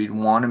second, and we'd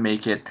want to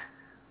make it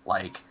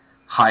like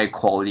high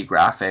quality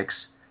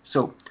graphics.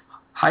 So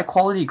high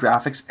quality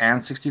graphics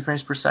and 60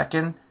 frames per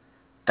second,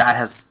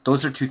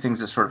 those are two things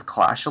that sort of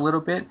clash a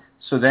little bit.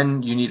 So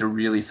then you need a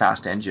really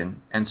fast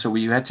engine, and so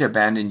we had to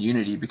abandon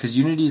Unity, because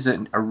Unity is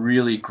a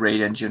really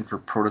great engine for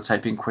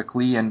prototyping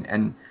quickly,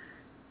 and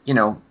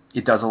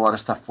it does a lot of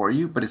stuff for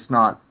you, but it's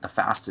not the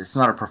fastest. It's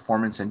not a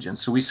performance engine.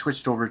 So we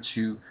switched over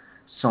to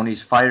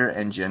Sony's Fire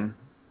engine.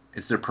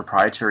 It's their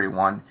proprietary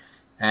one,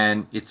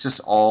 and it's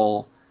just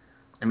all,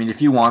 I mean,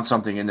 if you want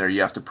something in there,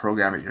 you have to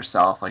program it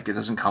yourself. Like, it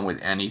doesn't come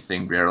with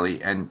anything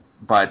barely,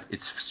 but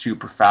it's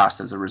super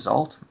fast as a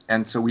result.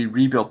 And so we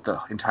rebuilt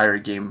the entire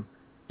game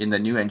in the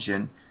new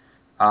engine,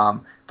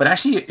 But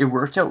actually, it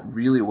worked out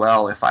really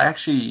well. If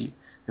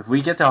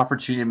we get the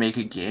opportunity to make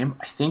a game,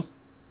 I think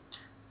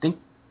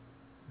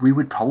we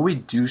would probably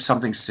do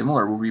something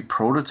similar where we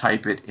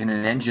prototype it in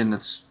an engine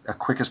that's a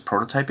quickest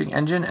prototyping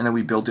engine, and then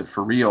we build it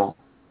for real,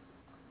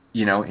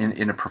 in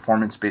a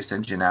performance-based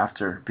engine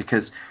after.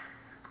 Because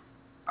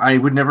I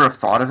would never have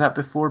thought of that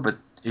before, but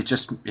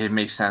it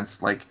makes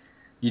sense. Like,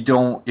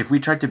 if we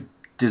tried to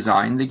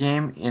design the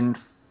game in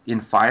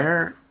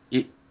Fire,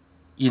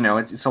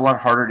 it's a lot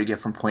harder to get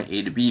from point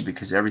A to B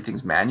because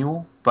everything's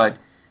manual. But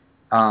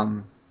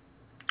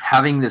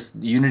having this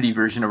Unity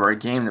version of our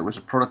game that was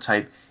a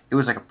prototype, it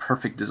was like a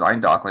perfect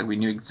design doc. Like, we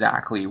knew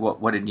exactly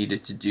what it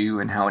needed to do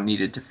and how it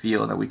needed to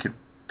feel, and that we could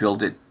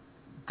build it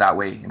that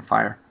way in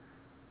Fire.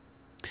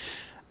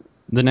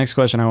 The next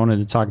question I wanted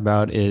to talk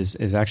about is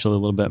actually a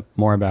little bit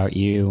more about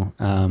you.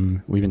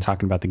 We've been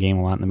talking about the game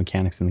a lot and the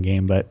mechanics in the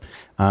game, but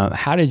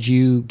how did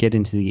you get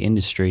into the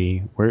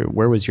industry?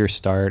 Where was your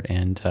start,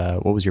 and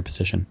what was your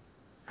position?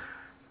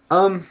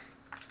 I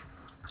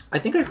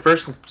think I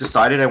first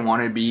decided I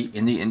wanted to be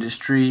in the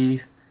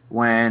industry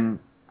when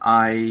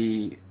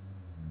I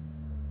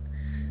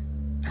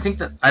think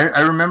that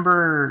I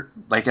remember,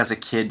 like, as a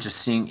kid, just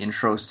seeing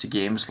intros to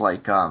games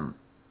like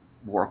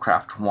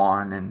Warcraft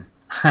 1 and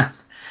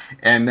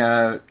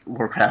and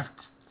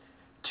Warcraft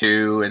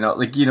 2,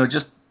 and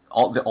just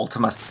all the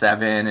Ultima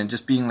 7, and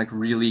just being like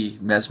really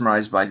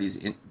mesmerized by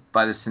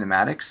by the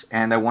cinematics,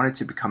 and I wanted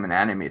to become an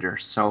animator.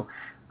 So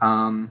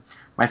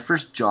my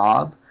first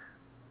job,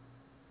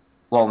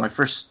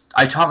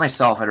 I taught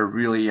myself at a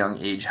really young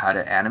age how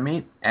to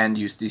animate and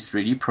use these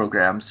 3D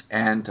programs,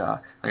 and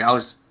like, I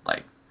was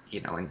like,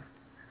 in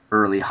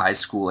early high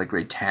school, like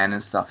grade 10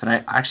 and stuff, and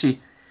I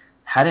actually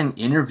had an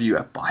interview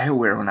at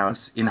BioWare when I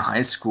was in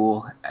high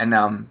school, and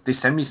they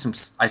sent me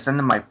I sent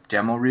them my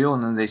demo reel,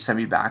 and then they sent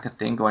me back a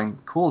thing going,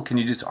 cool, can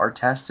you do this art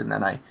test? And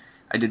then I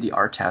did the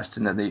art test,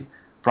 and then they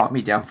brought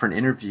me down for an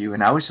interview,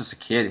 and I was just a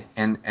kid,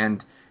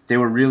 and they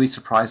were really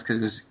surprised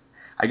because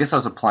I guess I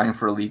was applying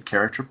for a lead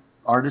character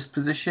artist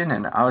position,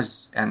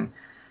 and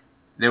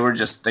they were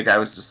just, the guy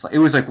was just like, it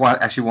was like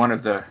one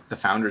of the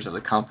founders of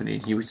the company.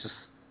 He was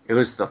just, he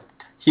must have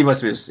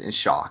been just in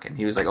shock, and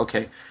he was like,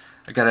 okay,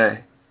 I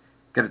gotta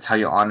tell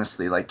you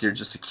honestly, like, you're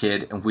just a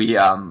kid, and we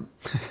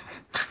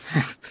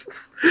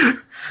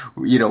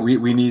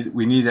we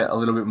need a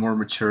little bit more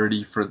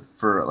maturity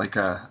for like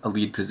a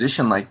lead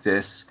position like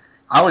this.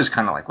 I was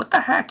kind of like, what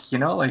the heck,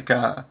 like,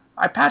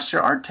 I passed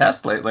your art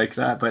test like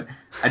that, but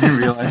I didn't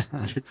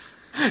realize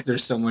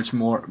there's so much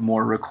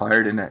more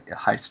required in a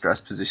high stress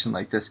position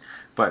like this.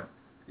 But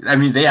I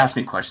mean, they asked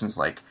me questions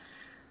like,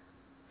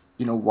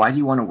 why do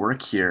you want to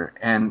work here?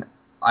 And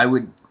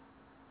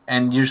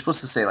and you're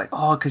supposed to say, like,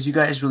 oh, because you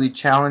guys really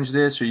challenge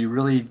this, or you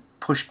really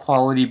push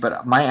quality.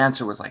 But my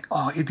answer was like,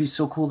 oh, it'd be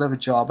so cool to have a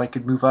job. I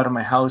could move out of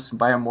my house and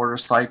buy a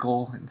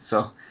motorcycle. And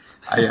so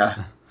I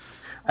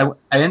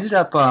ended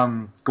up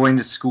going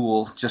to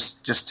school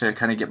just to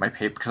kind of get my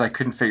paper, because I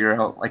couldn't figure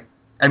out, like,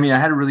 I mean, I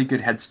had a really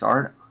good head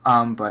start,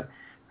 but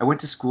I went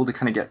to school to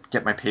kind of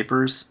get my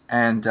papers,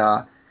 and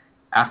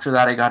after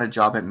that I got a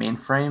job at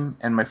Mainframe,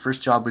 and my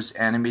first job was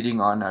animating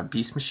on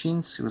Beast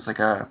Machines. It was like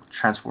a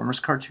Transformers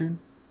cartoon.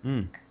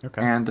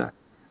 Okay. And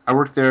I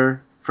worked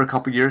there for a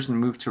couple years and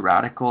moved to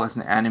Radical as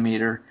an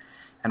animator,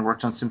 and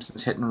worked on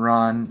Simpsons Hit and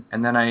Run,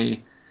 and then I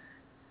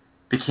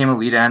became a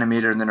lead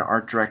animator and then an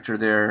art director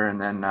there,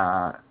 and then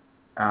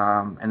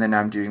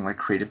I'm doing like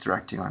creative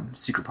directing on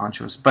Secret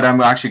Ponchos. But I'm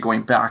actually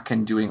going back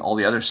and doing all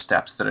the other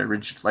steps that I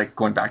originally, like,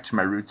 going back to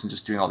my roots and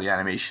just doing all the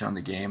animation on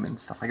the game and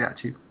stuff like that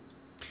too.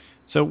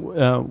 So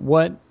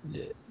what,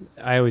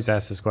 I always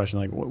ask this question,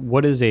 like,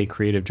 what is a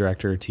creative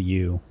director to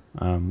you?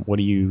 What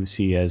do you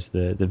see as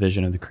the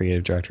vision of the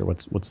creative director?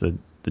 What's the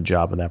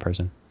job of that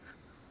person?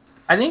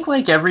 I think,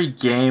 like, every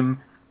game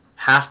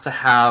has to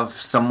have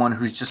someone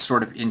who's just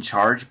sort of in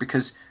charge,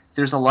 because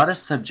there's a lot of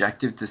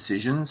subjective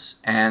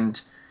decisions,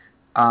 and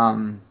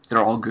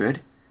they're all good.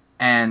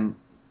 And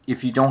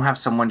if you don't have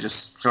someone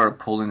just sort of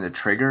pulling the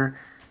trigger,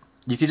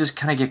 you could just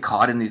kind of get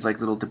caught in these, like,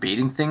 little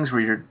debating things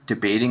where you're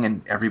debating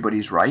and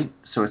everybody's right.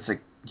 So it's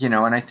like, and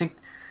I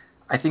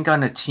think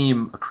on a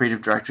team, a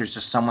creative director is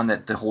just someone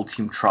that the whole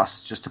team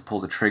trusts just to pull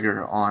the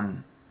trigger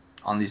on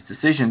these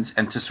decisions,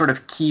 and to sort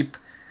of keep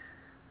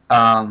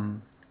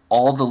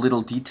all the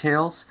little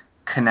details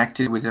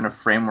connected within a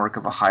framework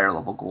of a higher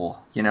level goal.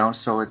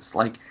 So it's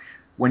like,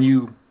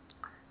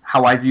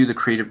 how I view the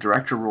creative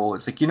director role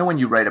is like, when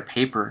you write a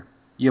paper,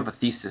 you have a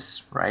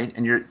thesis, right?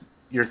 And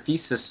your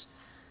thesis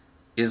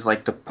is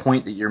like the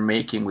point that you're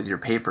making with your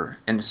paper.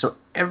 And so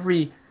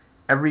every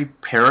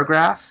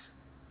paragraph,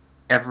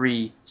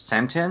 every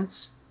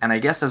sentence, and I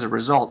guess as a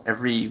result,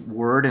 every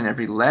word and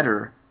every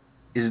letter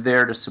is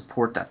there to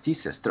support that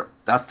thesis.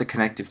 That's the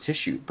connective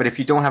tissue. But if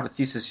you don't have a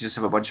thesis, you just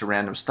have a bunch of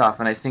random stuff.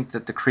 And I think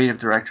that the creative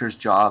director's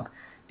job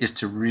is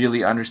to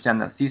really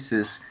understand that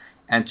thesis,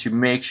 and to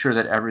make sure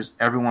that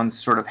everyone's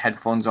sort of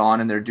headphones on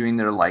and they're doing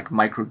their, like,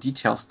 micro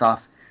detail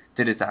stuff,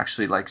 that it's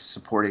actually, like,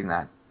 supporting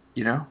that.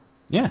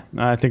 Yeah,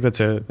 I think that's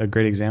a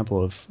great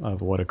example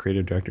of what a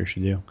creative director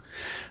should do.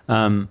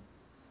 Um,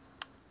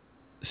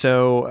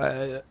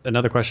 so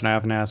another question I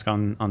often ask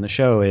on the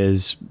show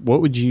is,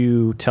 what would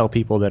you tell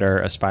people that are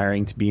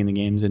aspiring to be in the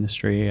games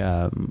industry?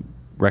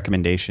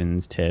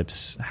 Recommendations,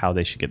 tips, how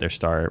they should get their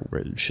start.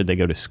 Should they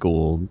go to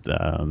school?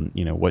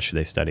 What should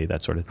they study?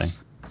 That sort of thing.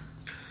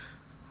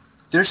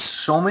 There's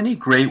so many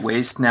great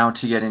ways now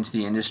to get into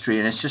the industry,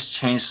 and it's just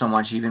changed so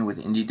much, even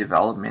with indie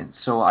development.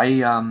 So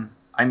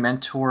I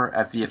mentor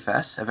at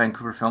VFS at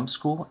Vancouver Film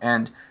School,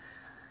 and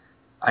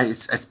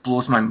it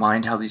blows my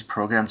mind how these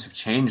programs have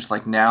changed.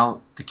 Like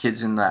now, the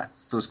kids in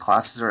those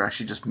classes are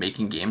actually just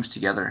making games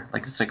together.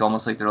 Like it's like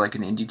almost like they're like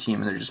an indie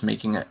team, and they're just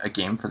making a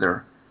game for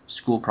their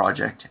school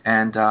project.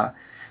 And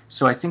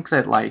so I think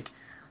that like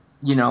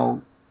you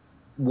know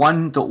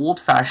the old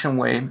fashioned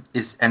way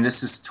is, and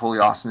this is totally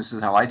awesome. This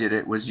is how I did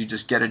it. Was you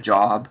just get a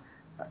job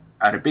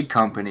at a big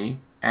company,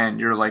 and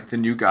you're like the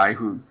new guy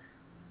who's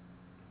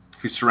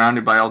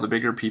surrounded by all the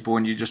bigger people,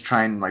 and you just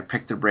try and like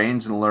pick their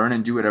brains and learn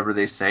and do whatever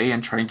they say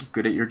and try and get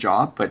good at your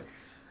job. But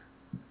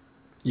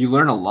you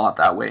learn a lot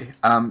that way.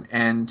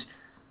 And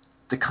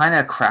the kind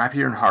of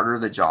crappier and harder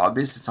the job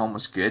is, it's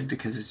almost good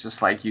because it's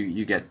just like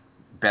you get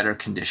better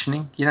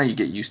conditioning. You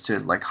get used to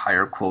like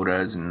higher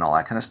quotas and all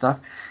that kind of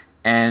stuff.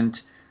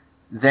 And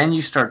then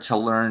you start to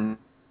learn,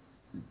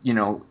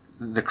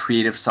 the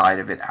creative side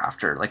of it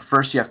after. Like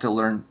first you have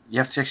to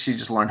actually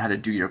just learn how to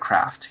do your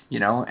craft,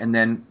 and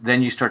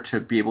then you start to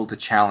be able to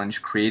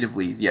challenge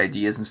creatively the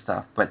ideas and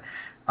stuff. But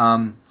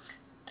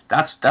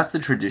that's the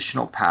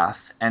traditional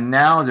path. And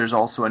now there's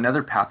also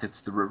another path.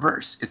 It's the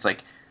reverse. It's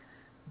like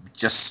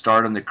just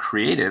start on the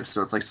creative.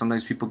 So it's like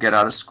sometimes people get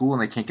out of school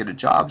and they can't get a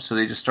job, so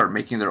they just start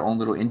making their own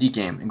little indie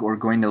game or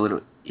going to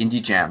little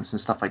indie jams and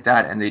stuff like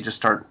that, and they just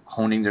start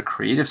honing their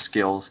creative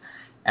skills.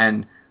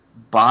 And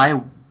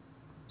by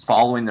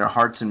following their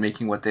hearts and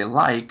making what they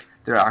like,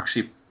 they're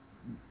actually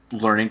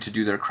learning to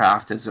do their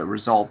craft as a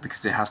result,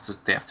 because they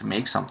have to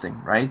make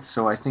something, right?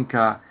 So I think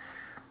I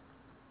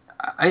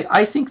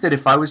think that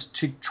if I was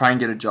to try and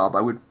get a job,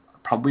 I would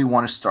probably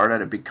want to start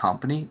at a big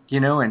company,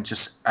 and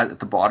just at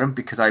the bottom,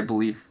 because I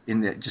believe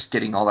in just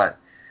getting all that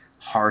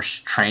harsh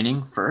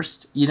training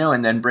first,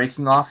 and then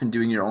breaking off and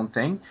doing your own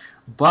thing.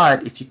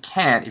 But if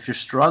you're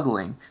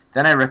struggling,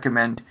 then I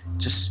recommend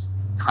just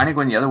kind of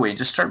going the other way and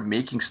just start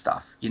making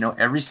stuff.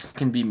 Every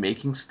second be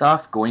making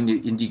stuff, going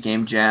to indie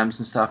game jams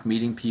and stuff,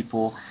 meeting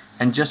people,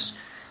 and just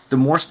the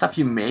more stuff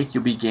you make,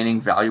 you'll be gaining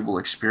valuable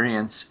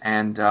experience.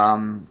 And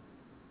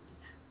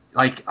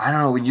like, I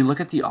don't know, when you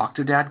look at the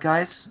Octodad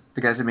guys,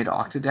 the guys that made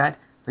Octodad,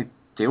 like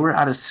they were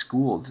out of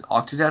school.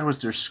 Octodad was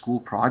their school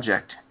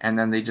project, and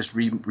then they just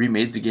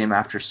remade the game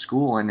after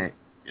school, and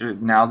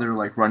now they're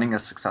like running a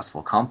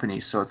successful company.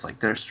 So it's like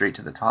they're straight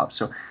to the top.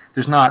 So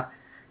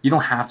you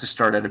don't have to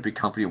start at a big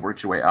company and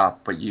work your way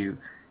up, but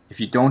if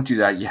you don't do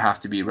that, you have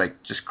to be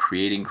like just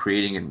creating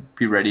and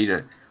be ready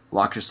to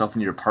lock yourself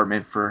in your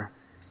apartment for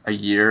a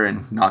year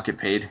and not get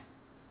paid.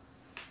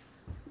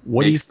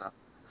 What do you stuff.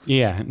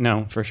 Yeah,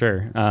 no, for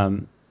sure.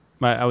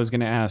 I was going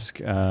to ask,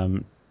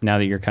 now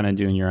that you're kind of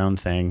doing your own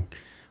thing,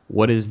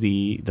 what is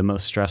the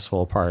most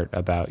stressful part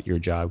about your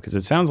job? Because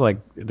it sounds like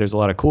there's a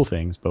lot of cool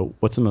things, but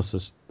what's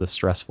the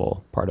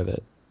stressful part of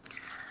it?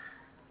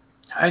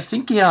 I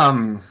think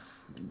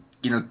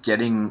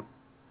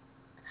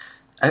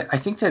I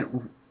think that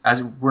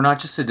as we're not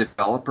just a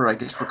developer, I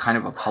guess we're kind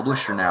of a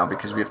publisher now,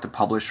 because we have to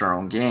publish our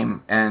own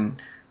game,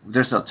 and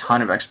there's a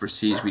ton of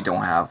expertise we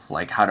don't have,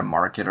 like how to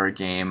market our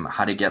game,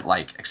 how to get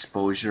like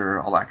exposure,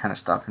 all that kind of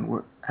stuff.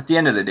 And at the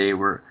end of the day,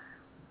 we're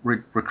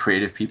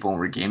creative people and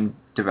we're game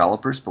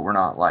developers, but we're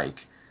not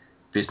like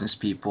business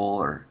people,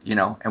 or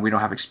and we don't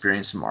have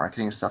experience in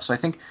marketing and stuff. So I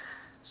think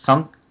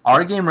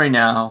our game right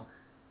now,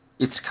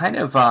 it's kind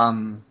of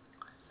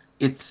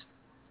it's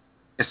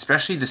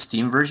especially the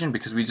Steam version,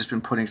 because we've just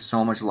been putting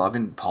so much love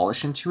and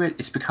polish into it.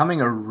 It's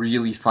becoming a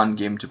really fun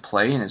game to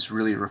play, and it's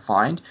really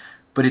refined,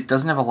 but it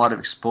doesn't have a lot of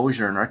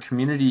exposure. And our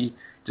community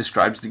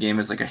describes the game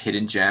as like a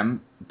hidden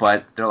gem,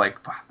 but they're like,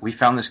 we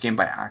found this game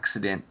by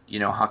accident.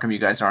 How come you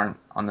guys aren't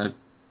on the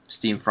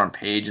Steam front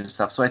page and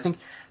stuff? So I think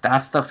that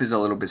stuff is a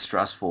little bit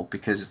stressful,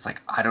 because it's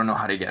like, I don't know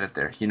how to get it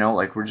there.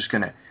 Like we're just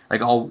gonna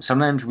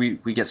sometimes we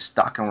get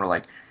stuck and we're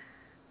like,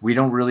 we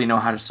don't really know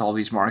how to solve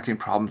these marketing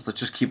problems. Let's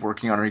just keep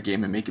working on our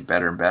game and make it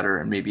better and better,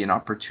 and maybe an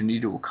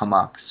opportunity will come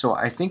up. So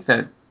I think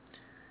that,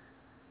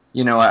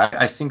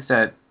 I think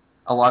that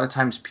a lot of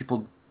times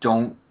people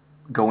don't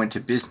go into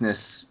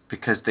business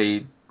because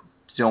they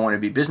don't want to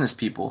be business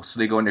people, so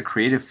they go into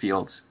creative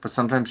fields. But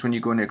sometimes when you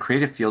go into a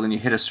creative field and you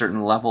hit a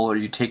certain level or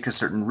you take a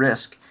certain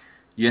risk,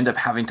 you end up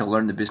having to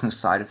learn the business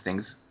side of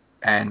things.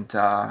 And,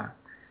 and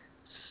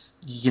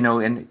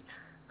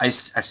I've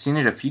seen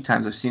it a few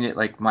times. I've seen it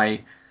like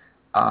my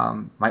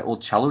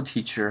old cello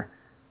teacher,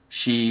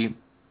 she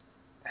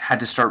had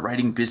to start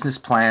writing business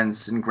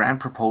plans and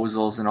grant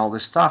proposals and all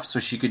this stuff so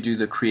she could do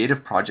the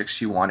creative projects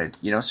she wanted,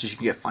 so she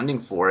could get funding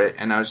for it.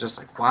 And I was just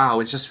like,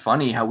 wow, it's just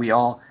funny how we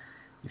all,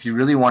 if you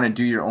really want to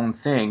do your own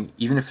thing,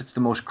 even if it's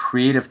the most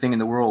creative thing in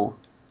the world,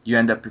 you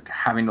end up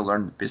having to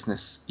learn the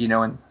business,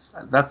 and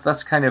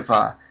that's kind of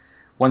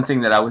one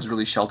thing that I was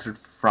really sheltered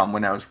from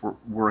when I was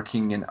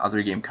working in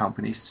other game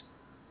companies.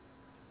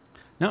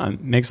 No,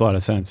 it makes a lot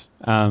of sense.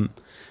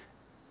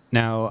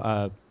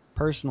 Now,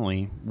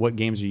 personally, what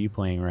games are you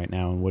playing right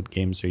now, and what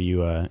games are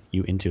you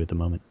into at the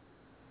moment?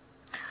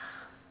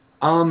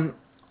 Um,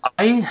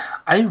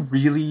 I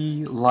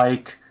really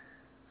like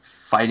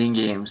fighting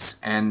games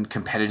and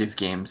competitive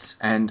games,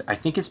 and I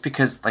think it's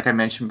because, like I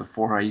mentioned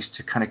before, I used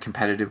to kind of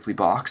competitively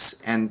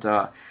box, and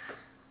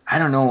I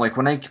don't know, like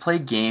when I play a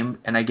game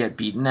and I get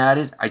beaten at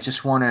it, I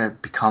just want to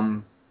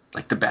become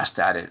like the best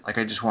at it. Like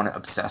I just want to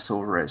obsess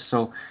over it.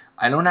 So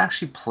I don't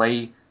actually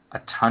play a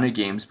ton of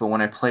games, but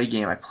when I play a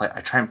game, I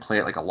try and play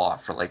it like a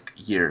lot for like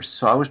years.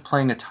 So I was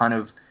playing a ton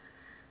of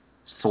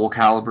Soul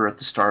Calibur at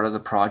the start of the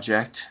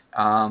project.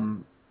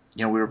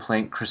 We were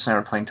playing, Chris and I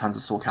were playing tons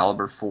of Soul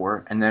Calibur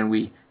 4, and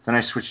then I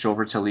switched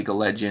over to League of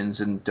Legends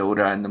and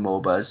Dota and the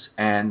MOBAs,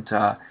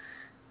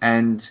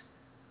 and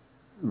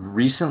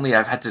recently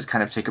I've had to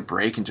kind of take a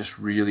break and just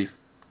really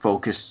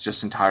focus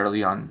just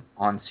entirely on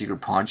Secret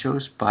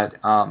Ponchos. But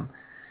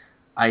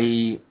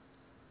I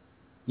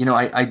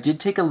I did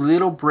take a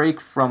little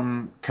break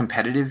from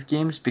competitive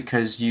games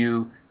because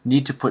you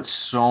need to put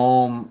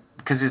so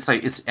because it's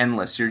like it's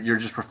endless. You're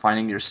just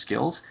refining your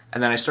skills,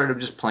 and then I started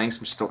just playing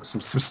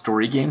some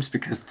story games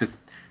because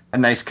this a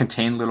nice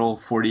contained little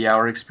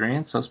 40-hour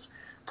experience. So I was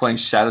playing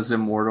Shadows of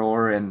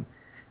Mordor, and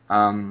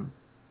um,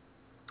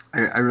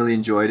 I really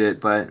enjoyed it.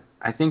 But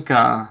I think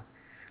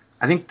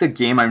the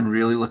game I'm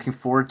really looking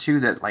forward to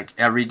that like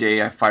every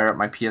day I fire up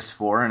my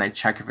PS4 and I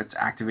check if it's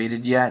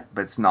activated yet,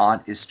 but it's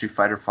not, is Street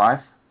Fighter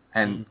 5.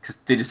 And because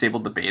they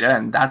disabled the beta,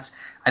 and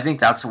I think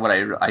that's what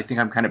I think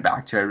I'm kind of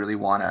back to. I really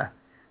wanna,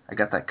 I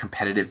got that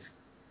competitive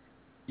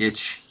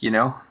itch, you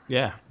know.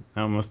 Yeah,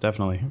 no, most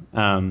definitely.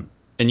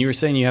 And you were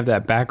saying you have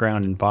that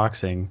background in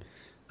boxing.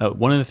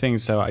 One of the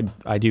things, so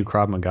I do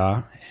Krav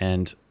Maga,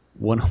 and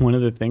one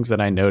of the things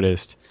that I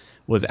noticed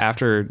was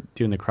after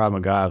doing the Krav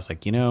Maga, I was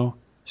like,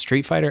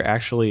 Street Fighter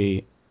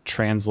actually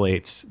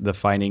translates the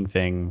fighting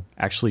thing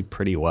actually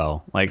pretty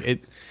well. Like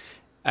it,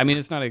 I mean,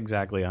 it's not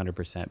exactly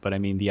 100%, but I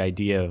mean, the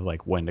idea of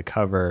like when to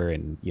cover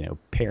and,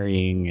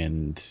 parrying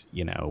and,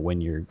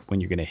 when you're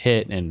going to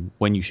hit and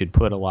when you should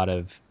put a lot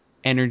of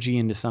energy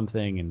into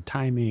something and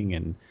timing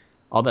and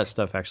all that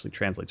stuff actually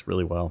translates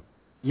really well.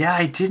 Yeah,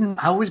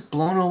 I was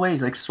blown away.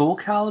 Like Soul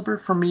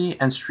Calibur for me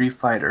and Street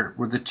Fighter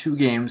were the two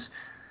games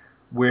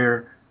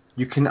where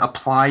you can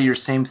apply your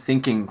same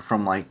thinking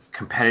from like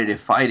competitive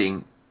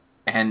fighting,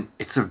 and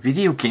it's a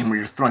video game where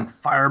you're throwing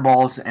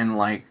fireballs and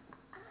like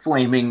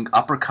flaming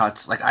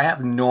uppercuts. Like I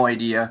have no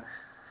idea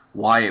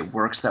why it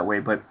works that way,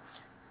 but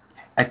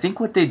I think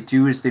what they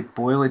do is they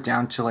boil it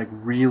down to like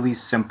really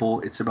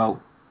simple. It's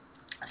about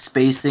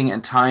spacing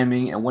and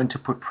timing and when to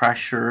put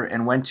pressure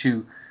and when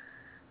to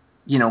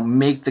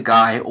make the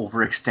guy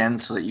overextend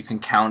so that you can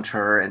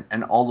counter,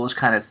 and all those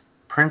kind of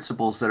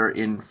principles that are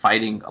in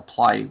fighting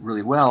apply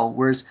really well.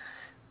 Whereas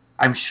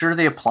I'm sure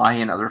they apply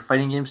in other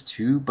fighting games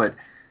too, but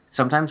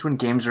sometimes when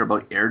games are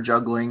about air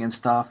juggling and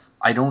stuff,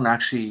 I don't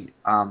actually,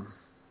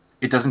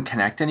 it doesn't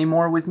connect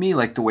anymore with me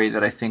like the way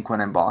that I think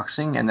when I'm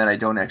boxing, and then I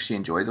don't actually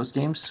enjoy those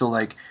games. So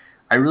like,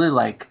 I really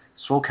like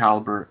Soul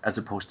Calibur as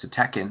opposed to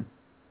Tekken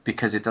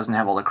because it doesn't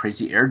have all the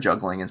crazy air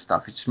juggling and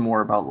stuff. It's more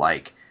about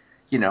like,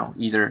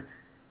 either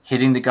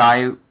hitting the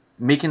guy,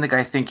 making the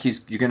guy think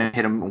you're going to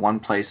hit him in one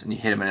place and you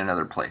hit him in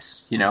another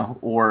place,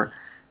 or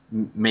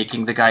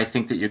making the guy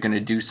think that you're going to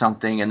do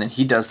something and then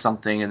he does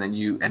something and then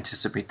you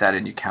anticipate that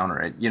and you counter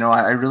it.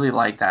 I really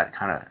like that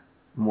kind of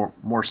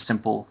more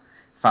simple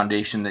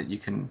foundation that you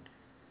can,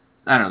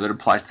 I don't know, that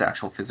applies to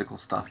actual physical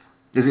stuff.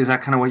 Is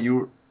that kind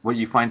of what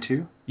you find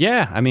too?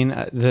 Yeah, I mean,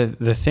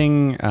 the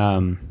thing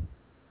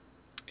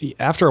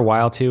after a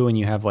while too, when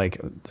you have like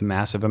the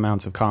massive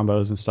amounts of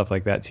combos and stuff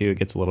like that too, it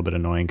gets a little bit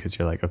annoying because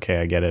you're like, okay,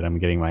 I get it, I'm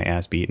getting my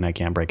ass beat and I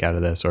can't break out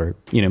of this, or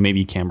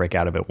maybe you can break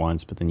out of it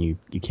once, but then you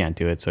can't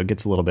do it, so it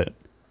gets a little bit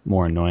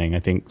more annoying.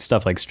 I think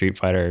stuff like Street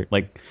Fighter,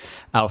 like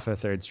Alpha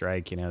Third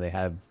Strike, they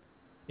have,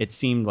 it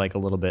seemed like a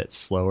little bit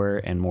slower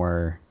and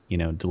more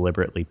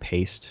deliberately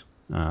paced,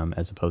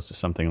 as opposed to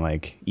something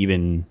like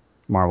even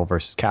Marvel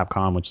versus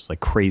Capcom, which is like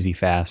crazy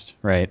fast,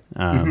 right?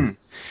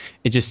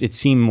 It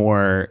seemed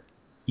more,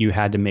 you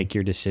had to make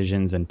your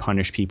decisions and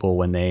punish people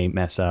when they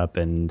mess up,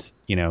 and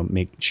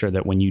make sure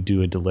that when you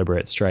do a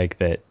deliberate strike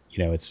that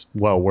it's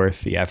well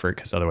worth the effort,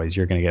 because otherwise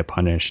you're going to get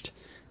punished.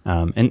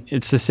 And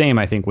it's the same,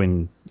 I think,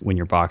 when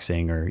you're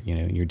boxing or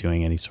you're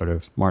doing any sort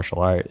of martial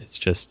art. It's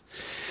just,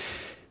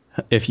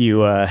 if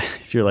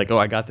you're like, oh,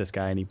 I got this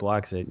guy, and he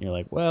blocks it, and you're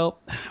like, well,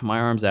 my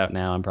arm's out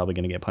now, I'm probably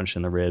going to get punched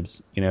in the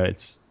ribs.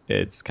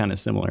 It's kind of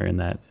similar in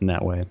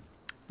that way.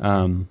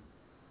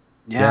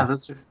 Yeah,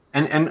 those are,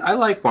 and I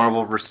like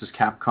Marvel versus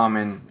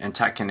Capcom and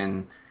Tekken,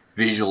 and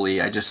visually,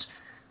 I just,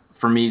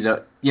 for me,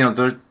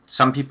 there's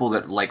some people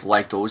that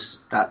like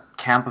those, that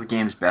camp of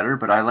games better,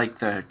 but I like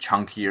the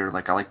chunkier,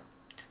 like I like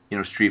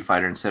Street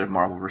Fighter instead of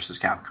Marvel versus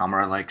Capcom,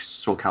 or I like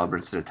Soul Calibur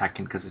instead of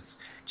Tekken because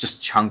it's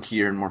just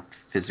chunkier and more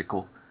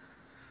physical.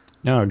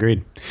 No,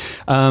 agreed.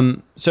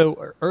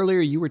 So earlier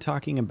you were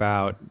talking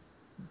about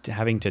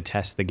having to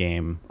test the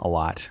game a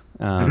lot.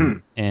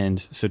 And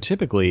so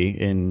typically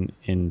in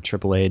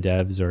AAA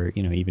devs or,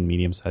 even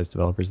medium-sized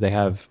developers, they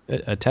have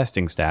a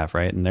testing staff,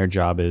 right? And their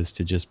job is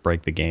to just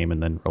break the game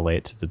and then relay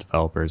it to the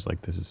developers,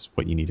 like, this is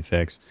what you need to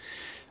fix.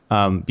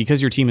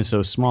 Because your team is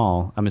so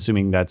small, I'm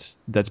assuming that's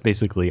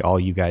basically all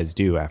you guys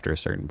do after a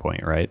certain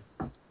point, right?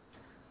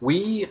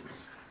 We,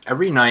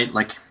 every night,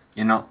 like,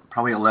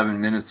 probably 11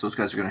 minutes, those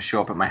guys are going to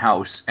show up at my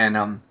house,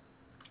 and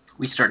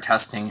we start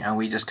testing, and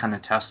we just kind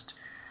of test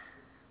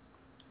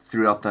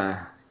throughout the,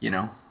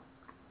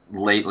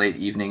 late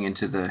evening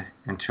into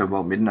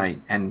about midnight.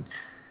 And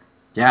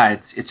yeah,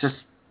 it's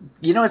just,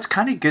 it's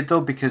kind of good though,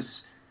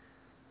 because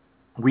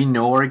we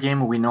know our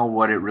game and we know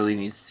what it really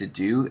needs to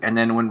do. And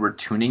then when we're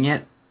tuning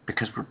it,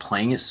 because we're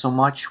playing it so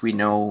much, we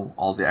know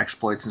all the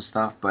exploits and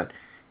stuff, but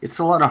it's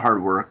a lot of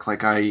hard work.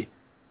 Like, I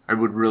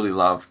would really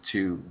love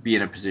to be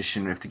in a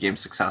position, if the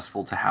game's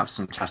successful, to have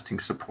some testing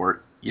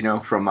support,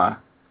 from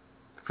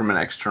an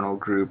external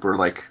group or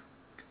like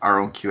our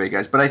own QA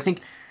guys. But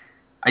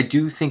I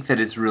do think that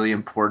it's really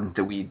important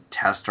that we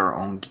test our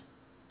own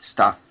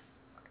stuff,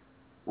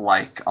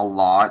 like, a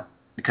lot,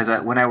 because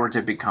when I worked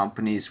at big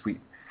companies,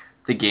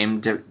 the game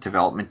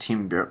development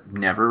team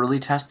never really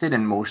tested,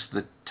 and most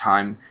of the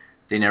time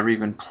they never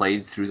even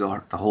played through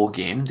the whole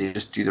game. They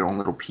just do their own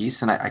little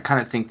piece, and I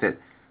kind of think that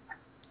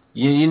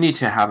you need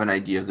to have an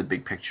idea of the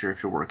big picture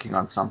if you're working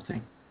on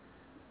something.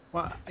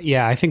 Well,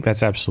 yeah, I think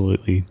that's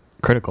absolutely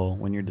critical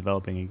when you're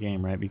developing a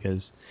game, right?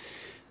 Because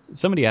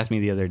somebody asked me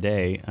the other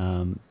day,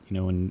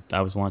 when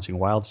I was launching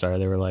WildStar,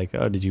 they were like,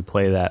 "Oh, did you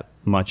play that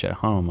much at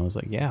home?" I was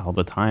like, "Yeah, all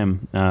the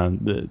time."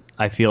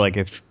 I feel like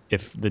if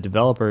the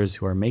developers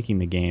who are making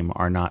the game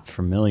are not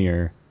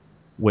familiar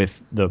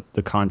with the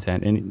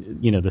content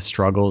and the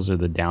struggles or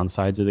the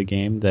downsides of the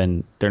game,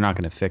 then they're not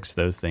going to fix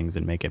those things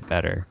and make it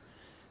better.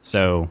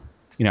 So,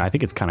 I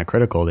think it's kind of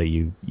critical that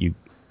you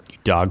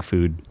dog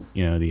food,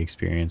 the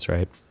experience,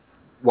 right?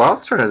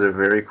 WildStar has a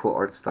very cool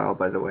art style,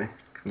 by the way.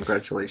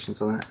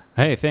 Congratulations on that.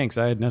 Hey, thanks.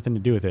 I had nothing to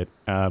do with it,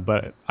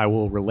 but I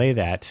will relay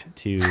that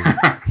to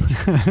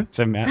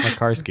to Matt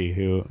McCarsky,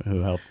 who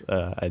helped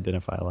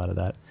identify a lot of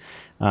that,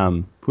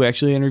 who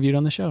actually interviewed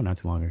on the show not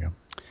too long ago.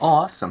 Oh,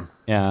 awesome.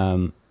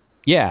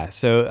 Yeah.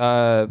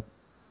 So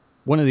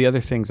one of the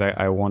other things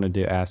I wanted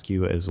to ask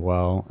you as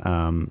well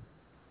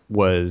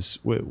was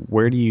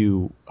where do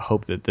you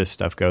hope that this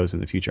stuff goes in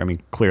the future? I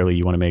mean, clearly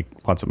you want to make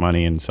lots of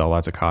money and sell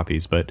lots of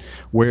copies, but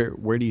where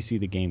do you see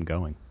the game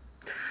going?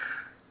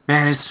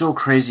 Man, it's so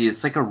crazy.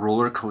 It's like a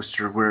roller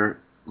coaster where,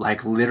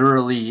 like,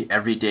 literally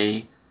every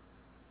day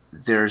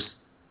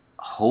there's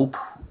hope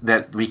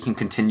that we can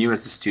continue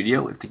as a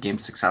studio if the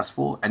game's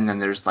successful, and then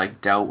there's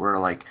like doubt where,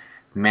 like,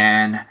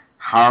 man,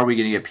 how are we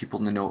going to get people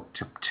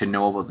to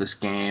know about this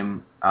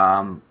game?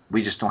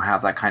 We just don't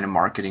have that kind of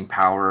marketing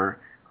power.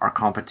 Our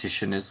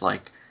competition is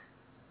like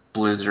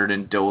Blizzard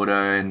and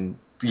Dota and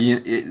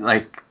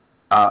like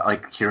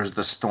Heroes of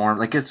the Storm.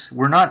 Like,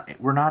 we're not.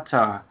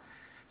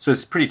 So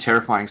it's pretty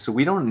terrifying. So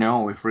we don't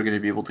know if we're going to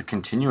be able to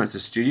continue as a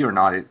studio or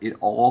not. It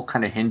all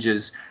kind of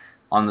hinges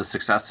on the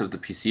success of the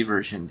PC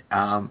version.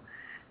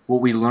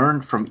 What we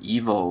learned from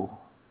EVO,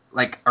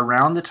 like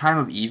around the time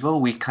of EVO,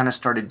 we kind of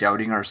started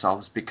doubting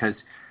ourselves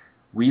because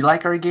we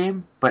like our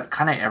game, but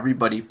kind of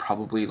everybody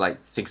probably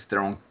like thinks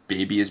their own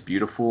baby is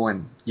beautiful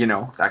and,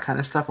 that kind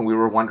of stuff. And we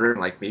were wondering,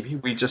 like, maybe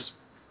we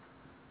just,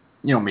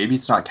 maybe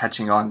it's not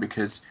catching on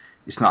because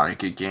it's not a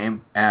good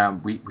game.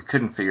 And we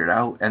couldn't figure it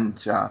out. And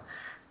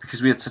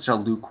because we had such a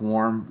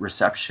lukewarm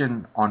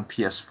reception on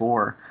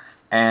PS4.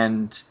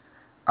 And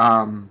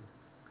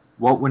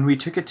when we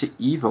took it to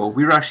EVO,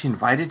 we were actually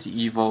invited to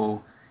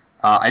EVO.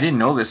 I didn't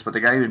know this, but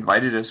the guy who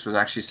invited us was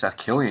actually Seth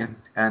Killian.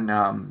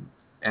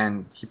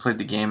 And he played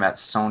the game at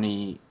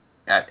Sony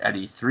at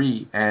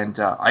E3. And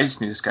I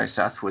just knew this guy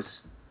Seth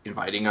was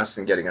inviting us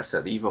and getting us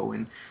at EVO.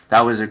 And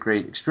that was a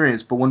great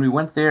experience. But when we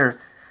went there,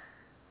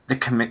 the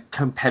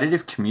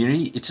competitive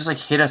community, it just like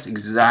hit us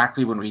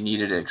exactly when we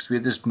needed it, because we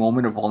had this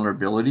moment of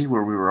vulnerability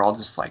where we were all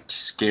just like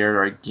scared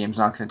our game's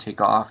not going to take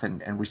off,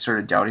 and we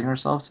started doubting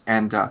ourselves.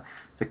 And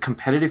the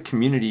competitive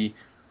community,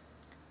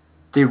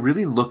 they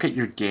really look at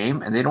your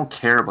game and they don't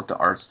care about the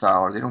art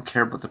style or they don't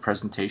care about the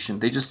presentation.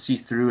 They just see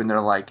through and they're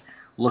like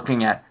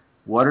looking at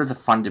what are the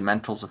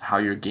fundamentals of how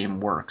your game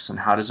works and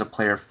how does a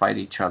player fight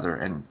each other,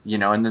 and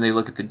and then they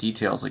look at the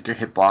details like your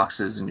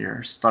hitboxes and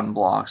your stun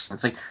blocks. And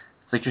it's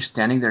like you're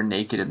standing there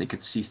naked and they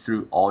could see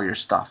through all your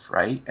stuff,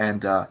 right?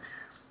 And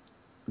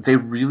they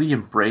really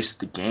embraced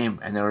the game,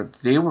 and they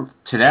were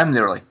to them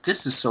they were like,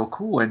 this is so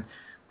cool. And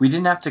we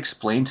didn't have to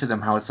explain to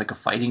them how it's like a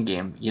fighting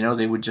game.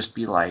 They would just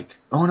be like,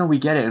 oh no, we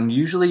get it. And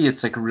usually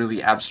it's like a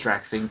really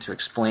abstract thing to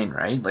explain,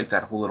 right? Like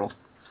that whole little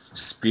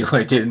spiel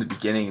I did in the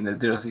beginning, and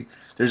they're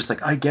just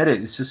like, I get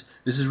it. It's just,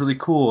 this is really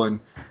cool. And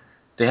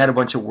they had a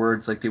bunch of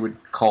words like they would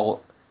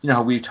call,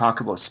 how we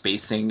talk about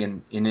spacing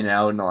and in and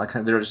out and all that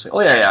kind of. They're just like, oh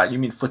yeah, you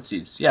mean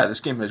footsies? Yeah,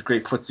 this game has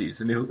great footsies,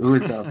 and it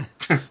was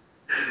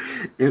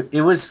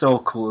it was so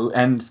cool.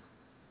 And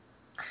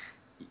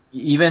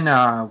even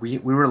we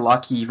were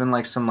lucky. Even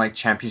like some like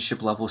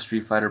championship level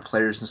Street Fighter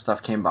players and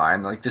stuff came by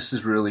and like, this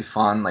is really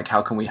fun. Like,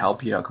 how can we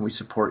help you? How can we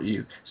support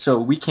you? So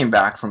we came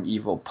back from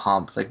Evo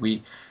Pump. Like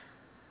we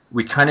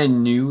kind of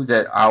knew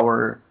that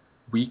our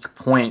weak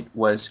point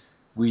was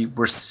we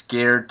were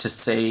scared to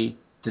say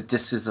that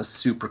this is a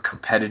super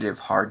competitive,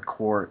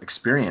 hardcore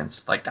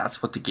experience. Like,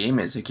 that's what the game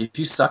is. Like, if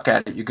you suck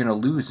at it, you're gonna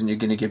lose and you're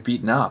gonna get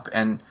beaten up,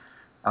 and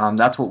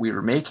that's what we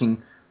were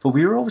making. But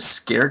we were always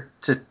scared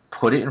to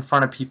put it in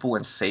front of people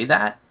and say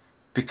that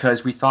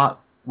because we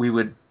thought we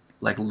would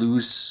like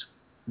lose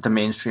the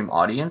mainstream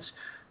audience.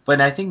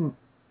 But I think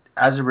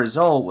as a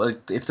result,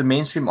 like, if the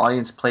mainstream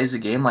audience plays a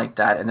game like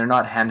that and they're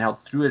not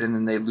handheld through it and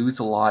then they lose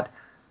a lot,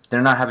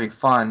 they're not having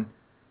fun.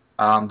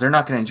 They're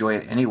not going to enjoy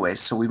it anyway.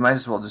 So we might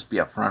as well just be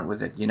upfront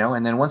with it, you know.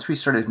 And then once we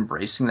started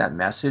embracing that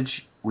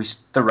message,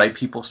 the right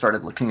people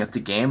started looking at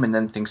the game, and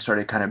then things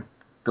started kind of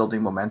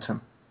building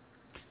momentum.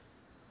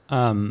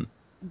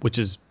 Which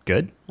is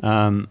good.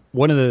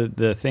 One of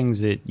the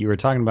things that you were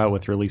talking about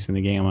with releasing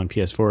the game on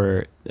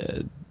PS4,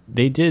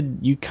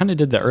 you kind of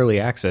did the early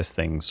access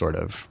thing, sort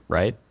of,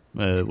 right?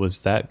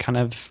 Was that kind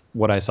of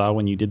what I saw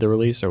when you did the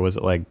release, or was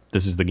it like,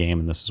 this is the game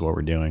and this is what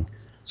we're doing?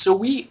 So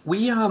we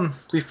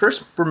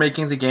first were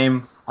making the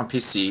game on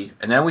PC,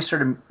 and then we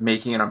started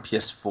making it on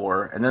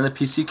PS4, and then the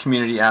PC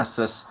community asked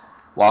us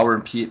while we're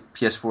in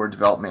PS4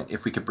 development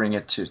if we could bring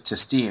it to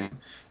Steam,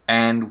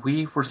 and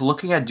we were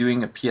looking at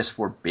doing a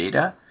PS4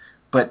 beta,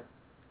 but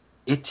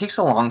it takes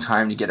a long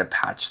time to get a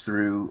patch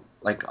through,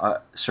 like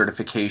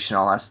certification,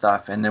 all that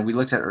stuff. And then we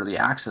looked at early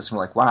access and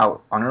we're like,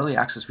 wow, on early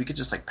access we could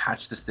just like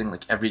patch this thing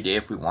like every day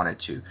if we wanted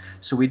to.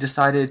 So we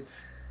decided,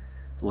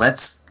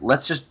 let's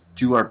just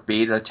do our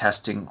beta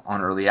testing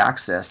on early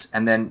access,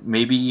 and then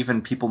maybe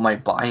even people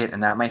might buy it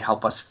and that might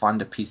help us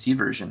fund a PC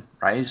version,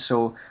 right?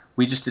 So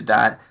we just did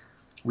that.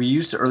 We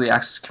used the early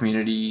access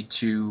community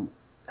to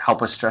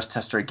help us stress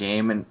test our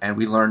game, and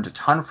we learned a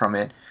ton from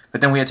it.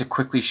 But then we had to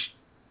quickly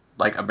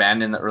like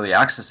abandon the early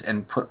access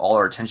and put all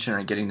our attention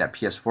on getting that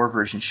PS4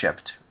 version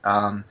shipped,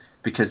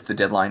 because the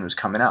deadline was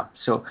coming up.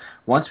 So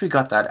once we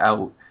got that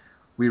out,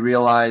 we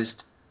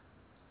realized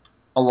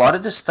a lot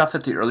of the stuff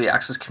that the early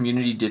access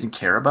community didn't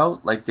care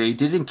about. Like, they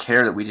didn't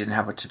care that we didn't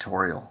have a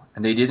tutorial,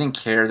 and they didn't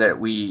care that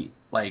we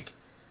like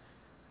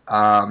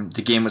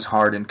the game was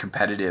hard and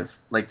competitive.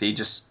 Like, they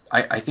just,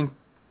 I think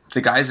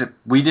the guys that,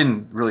 we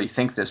didn't really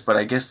think this, but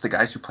I guess the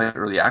guys who play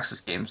early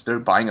access games, they're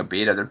buying a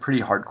beta, they're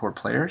pretty hardcore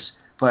players.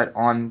 But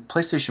on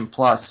PlayStation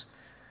Plus,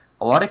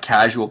 a lot of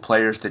casual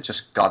players that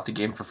just got the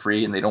game for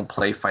free and they don't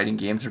play fighting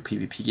games or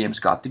PvP games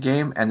got the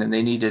game, and then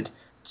they needed,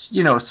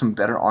 some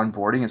better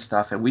onboarding and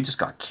stuff, and we just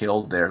got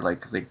killed there.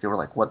 Like they were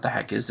like, what the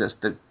heck is this?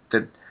 The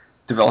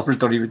developers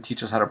don't even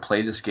teach us how to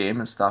play this game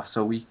and stuff.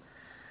 So we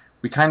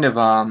kind of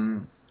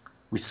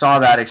we saw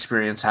that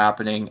experience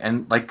happening,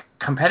 and like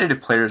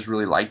competitive players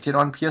really liked it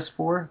on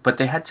PS4, but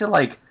they had to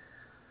like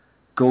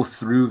go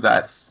through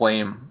that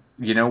flame,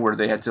 where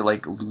they had to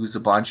like lose a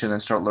bunch and then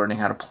start learning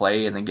how to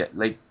play and then get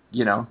like,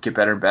 get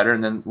better and better.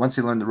 And then once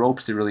they learned the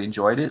ropes, they really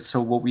enjoyed it.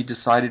 So what we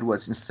decided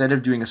was, instead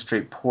of doing a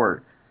straight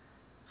port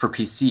for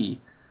PC,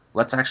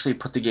 let's actually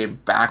put the game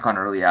back on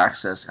early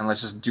access, and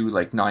let's just do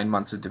like 9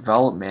 months of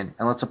development,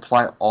 and let's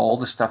apply all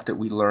the stuff that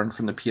we learned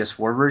from the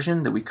PS4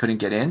 version that we couldn't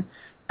get in,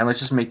 and let's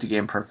just make the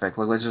game perfect.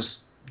 Like, let's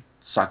just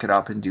suck it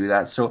up and do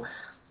that. So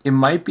it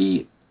might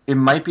be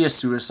a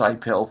suicide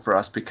pill for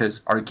us,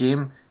 because our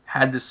game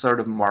had this sort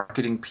of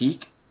marketing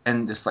peak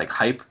and this like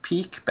hype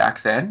peak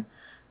back then,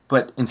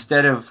 but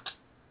instead of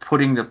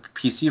putting the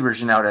PC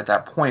version out at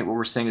that point, what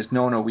we're saying is,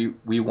 no,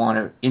 we want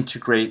to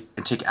integrate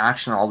and take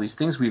action on all these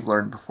things we've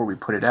learned before we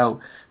put it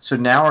out. So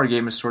now our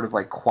game is sort of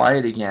like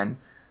quiet again,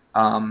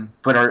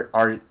 but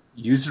our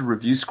user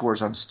review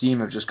scores on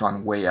Steam have just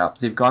gone way up.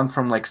 They've gone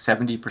from like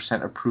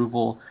 70%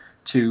 approval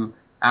to,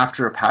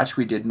 after a patch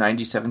we did,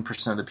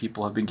 97% of the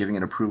people have been giving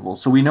it approval.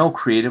 So we know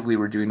creatively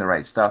we're doing the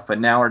right stuff, but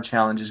now our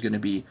challenge is going to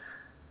be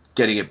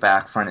getting it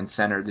back front and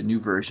center, the new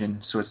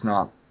version, so it's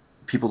not,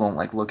 people don't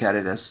like look at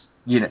it as,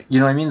 you know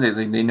what I mean?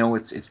 They know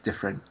it's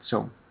different.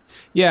 So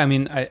Yeah, I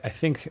mean, I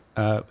think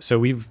so.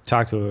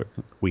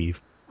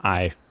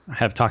 I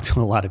have talked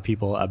to a lot of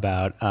people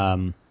about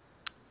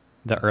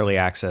the early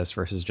access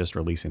versus just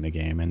releasing the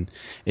game, and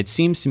it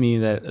seems to me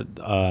that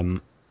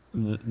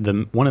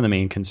the one of the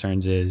main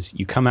concerns is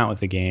you come out with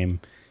the game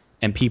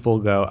and people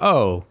go,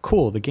 "Oh,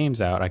 cool, the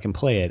game's out, I can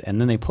play it," and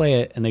then they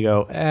play it and they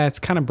go, "It's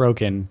kind of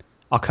broken.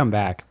 I'll come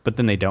back," but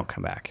then they don't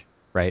come back,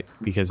 right?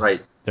 Because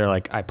they're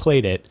like, "I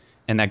played it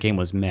and that game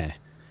was meh."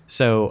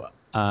 So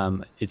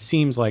it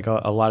seems like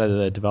a lot of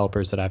the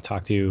developers that I've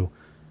talked to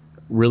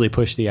really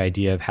push the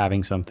idea of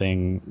having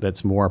something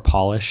that's more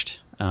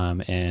polished,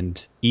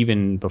 and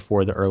even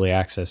before the early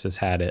access has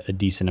had a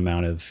decent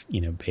amount of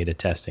beta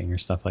testing or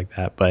stuff like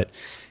that. But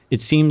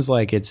it seems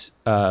like it's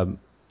a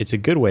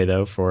good way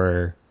though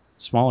for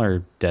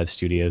smaller dev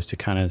studios to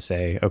kind of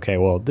say, okay,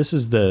 well, this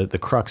is the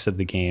crux of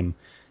the game.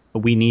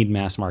 We need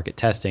mass market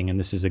testing, and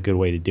this is a good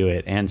way to do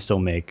it and still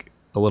make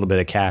a little bit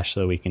of cash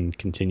so we can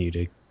continue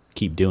to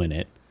keep doing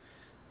it.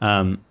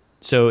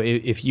 So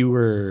if you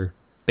were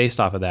based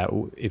off of that,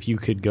 if you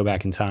could go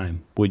back in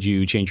time, would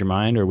you change your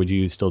mind or would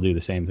you still do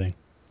the same thing?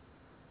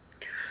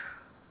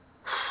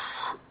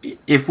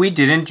 If we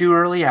didn't do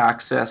early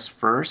access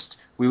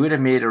first, we would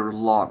have made a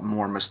lot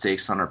more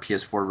mistakes on our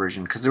PS4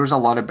 version because there was a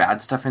lot of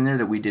bad stuff in there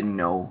that we didn't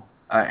know,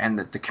 and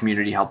that the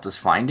community helped us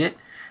find it.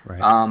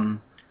 Right.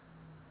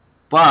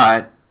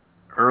 But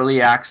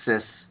early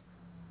access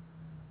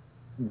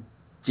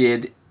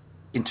did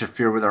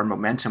interfere with our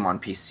momentum on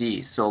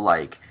PC. So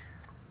like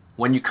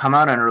when you come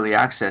out on early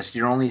access,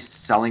 you're only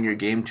selling your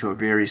game to a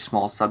very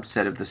small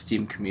subset of the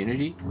Steam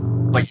community,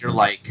 but you're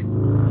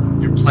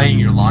playing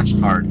your launch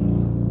card.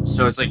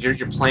 So it's like you're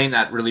playing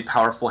that really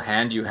powerful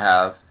hand you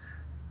have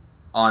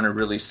on a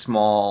really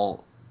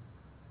small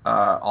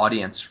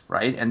audience,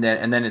 right? And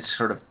then it's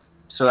sort of,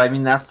 so I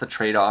mean that's the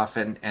trade off,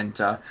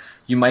 and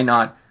you might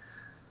not.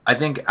 I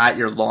think at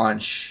your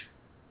launch,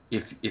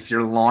 if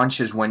your launch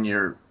is when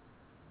your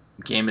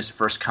game is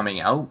first coming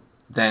out,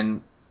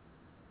 then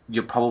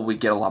you'll probably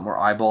get a lot more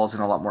eyeballs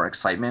and a lot more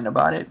excitement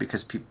about it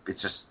because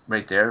it's just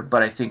right there.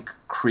 But I think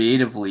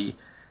creatively,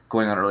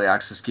 going on early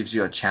access gives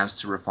you a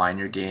chance to refine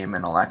your game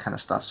and all that kind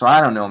of stuff. So I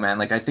don't know, man.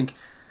 Like I think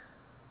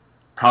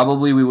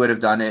probably we would have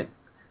done it,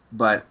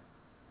 but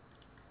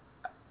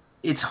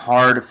it's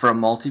hard for a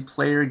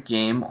multiplayer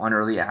game on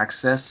early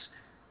access.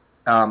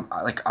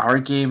 Like our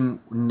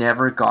game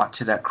never got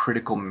to that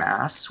critical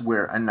mass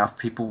where enough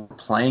people were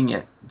playing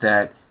it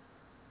that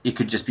it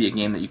could just be a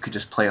game that you could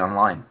just play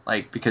online.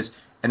 Like because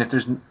and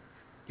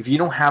if you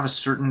don't have a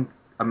certain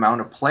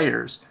amount of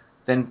players,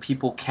 then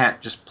people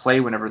can't just play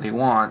whenever they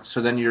want.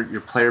 So then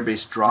your player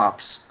base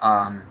drops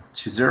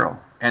to zero,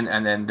 and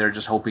then they're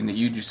just hoping that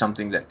you do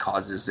something that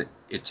causes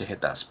it to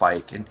hit that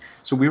spike. And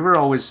so we were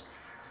always.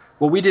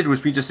 What we did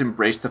was we just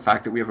embraced the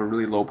fact that we have a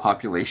really low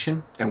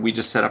population, and we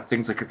just set up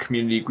things like a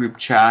community group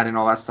chat and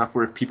all that stuff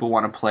where if people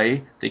want to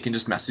play, they can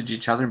just message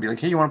each other and be like,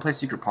 hey, you want to play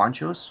Secret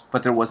Ponchos?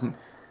 But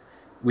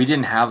we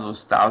didn't have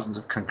those thousands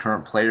of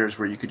concurrent players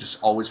where you could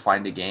just always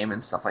find a game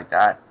and stuff like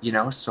that, you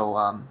know?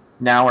 So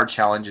now our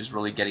challenge is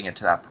really getting it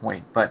to that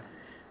point. But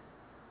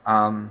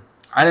I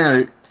don't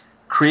know.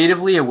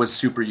 Creatively, it was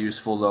super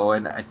useful, though,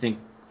 and I think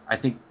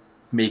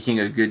making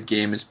a good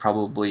game is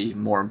probably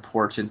more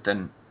important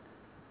than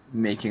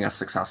making a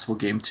successful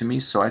game to me,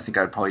 so I think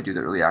I'd probably do the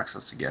early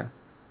access again.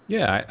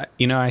 Yeah,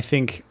 I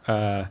think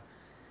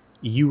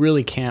you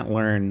really can't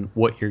learn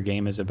what your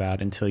game is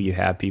about until you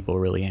have people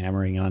really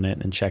hammering on it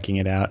and checking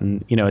it out.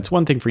 And it's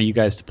one thing for you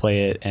guys to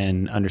play it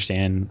and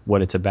understand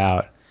what it's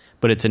about,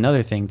 but it's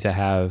another thing to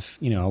have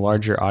a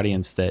larger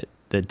audience that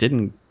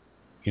didn't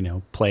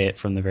play it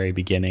from the very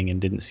beginning and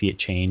didn't see it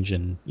change,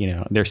 and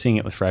they're seeing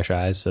it with fresh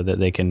eyes so that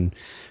they can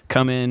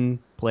come in,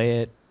 play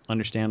it,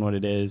 understand what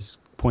it is,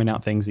 point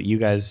out things that you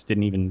guys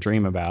didn't even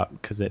dream about,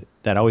 because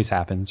that always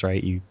happens,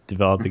 right? You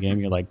develop the game,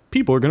 you're like,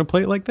 people are going to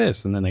play it like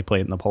this, and then they play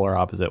it in the polar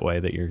opposite way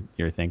that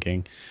you're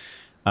thinking.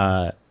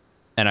 And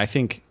I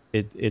think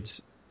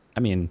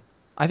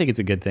I think it's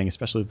a good thing,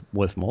 especially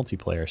with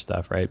multiplayer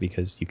stuff, right?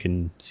 Because you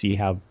can see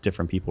how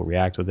different people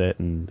react with it,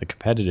 and the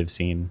competitive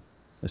scene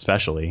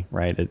especially,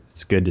 right?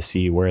 It's good to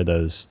see where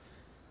those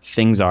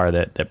things are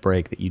that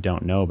break that you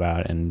don't know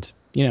about. And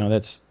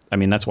that's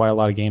why a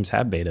lot of games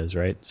have betas,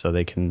 right? So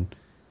they can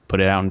put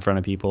it out in front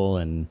of people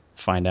and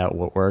find out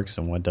what works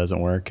and what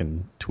doesn't work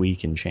and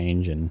tweak and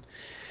change. And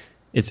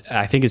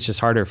I think it's just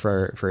harder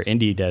for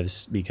indie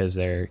devs because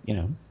they're,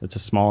 it's a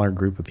smaller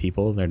group of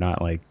people. They're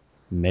not like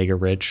mega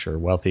rich or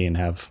wealthy and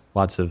have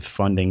lots of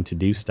funding to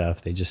do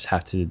stuff. They just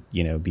have to,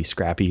 be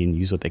scrappy and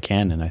use what they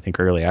can. And I think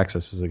early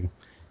access is a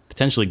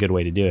potentially good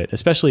way to do it,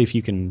 especially if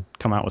you can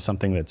come out with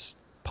something that's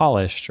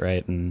polished,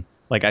 right? And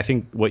like, I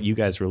think what you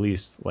guys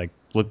released, like,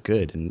 looked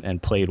good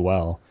and played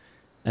well.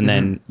 And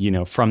then,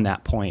 from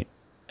that point,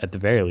 at the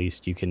very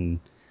least, you can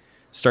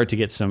start to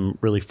get some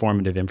really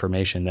formative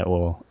information that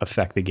will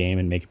affect the game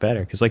and make it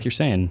better. Because like you're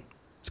saying,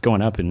 it's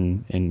going up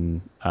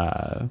in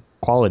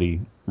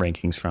quality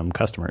rankings from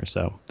customers.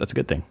 So that's a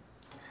good thing.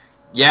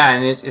 Yeah,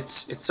 and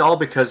it's all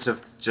because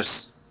of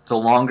just the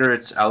longer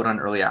it's out on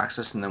early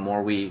access and the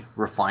more we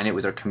refine it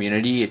with our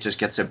community, it just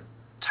gets a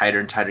tighter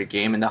and tighter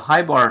game. And the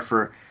high bar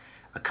for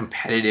a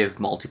competitive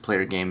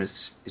multiplayer game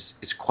is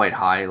quite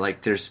high.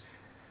 Like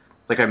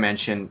I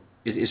mentioned,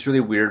 it's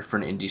really weird for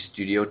an indie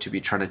studio to be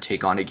trying to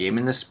take on a game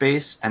in this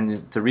space. And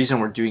the reason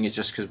we're doing it is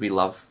just because we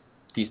love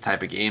these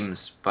type of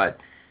games. But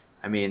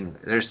I mean,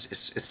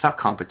 it's tough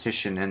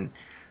competition, and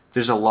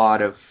there's a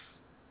lot of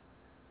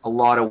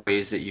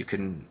ways that you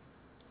can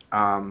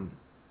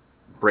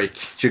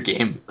break your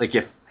game. Like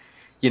if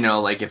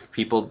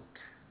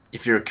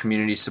your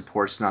community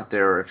support's not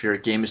there, or if your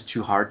game is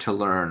too hard to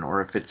learn,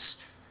 or if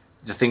it's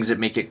the things that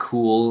make it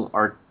cool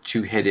are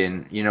too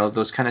hidden,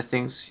 those kind of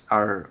things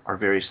are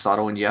very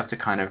subtle, and you have to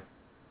kind of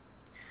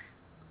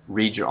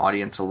read your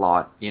audience a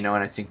lot, and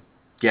I think,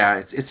 yeah,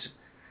 it's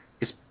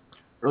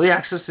early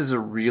access is a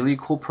really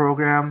cool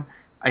program.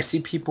 I see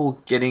people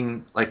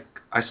getting,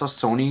 like, I saw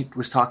Sony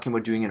was talking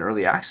about doing an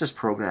early access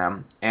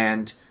program,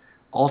 and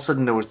all of a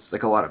sudden there was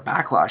like a lot of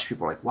backlash.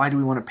 People were like, why do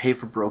we want to pay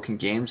for broken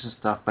games and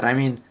stuff? But I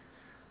mean,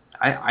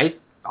 I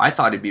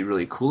thought it'd be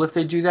really cool if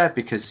they do that,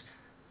 because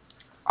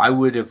I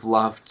would have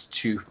loved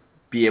to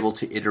be able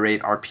to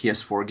iterate our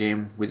PS4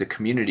 game with a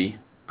community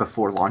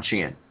before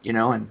launching it,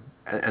 and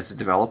as a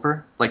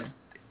developer, like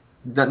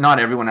not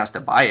everyone has to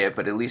buy it,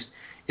 but at least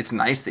it's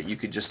nice that you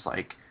could just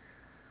like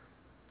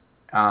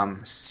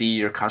see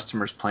your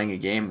customers playing a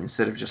game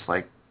instead of just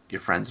like your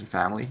friends and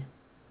family.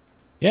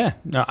 Yeah,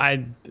 no,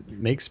 it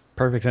makes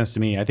perfect sense to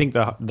me. I think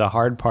the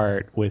hard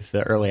part with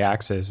the early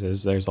access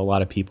is there's a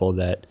lot of people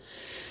that,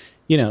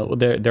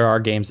 there are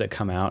games that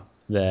come out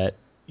that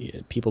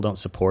people don't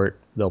support.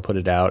 They'll put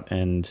it out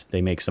and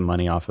they make some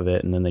money off of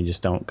it, and then they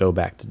just don't go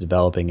back to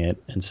developing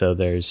it. And so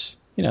there's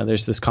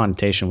this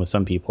connotation with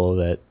some people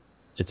that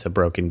it's a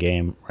broken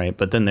game, right?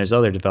 But then there's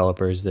other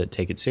developers that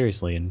take it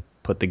seriously and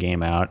put the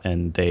game out,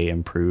 and they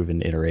improve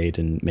and iterate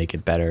and make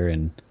it better,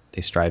 and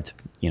they strive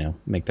to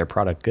make their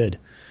product good.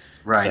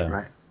 Right, so,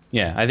 right.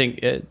 Yeah, I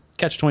think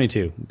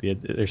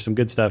Catch-22. There's some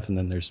good stuff, and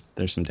then there's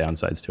some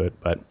downsides to it.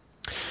 But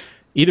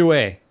either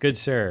way, good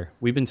sir,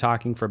 we've been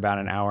talking for about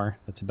an hour.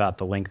 That's about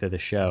the length of the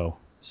show.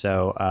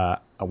 So I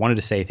wanted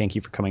to say thank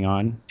you for coming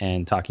on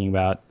and talking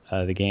about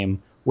the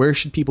game. Where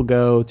should people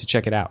go to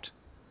check it out?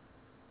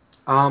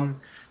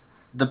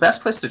 The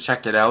best place to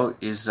check it out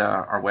is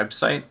our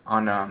website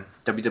on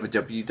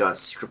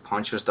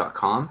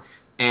www.secretponchos.com,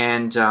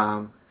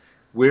 and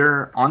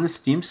we're on the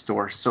Steam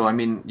store. So I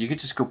mean, you could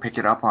just go pick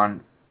it up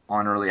on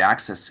early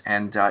access,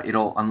 and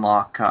it'll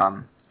unlock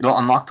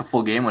the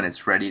full game when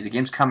it's ready. The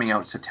game's coming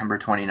out September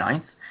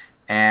 29th,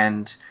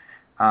 and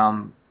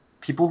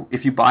people,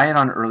 if you buy it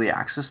on early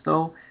access,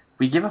 though,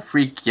 we give a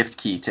free gift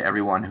key to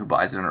everyone who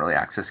buys it on early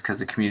access because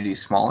the community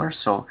is smaller.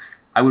 So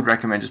I would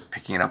recommend just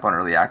picking it up on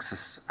early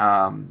access.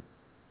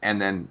 And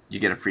then you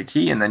get a free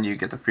key, and then you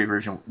get the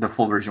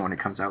full version when it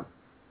comes out.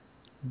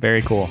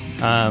 Very cool.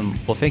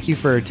 Well, thank you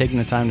for taking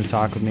the time to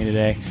talk with me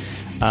today.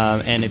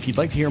 And if you'd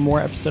like to hear more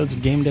episodes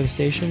of Game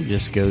Devastation,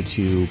 just go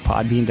to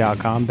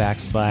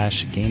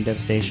podbean.com/Game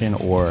Devastation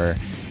or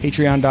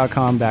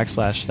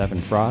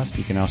patreon.com/Stefan Frost.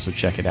 You can also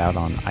check it out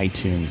on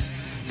iTunes.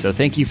 So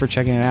thank you for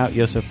checking it out.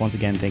 Yosef, once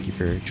again, thank you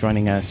for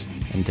joining us.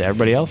 And to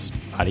everybody else,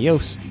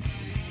 adios.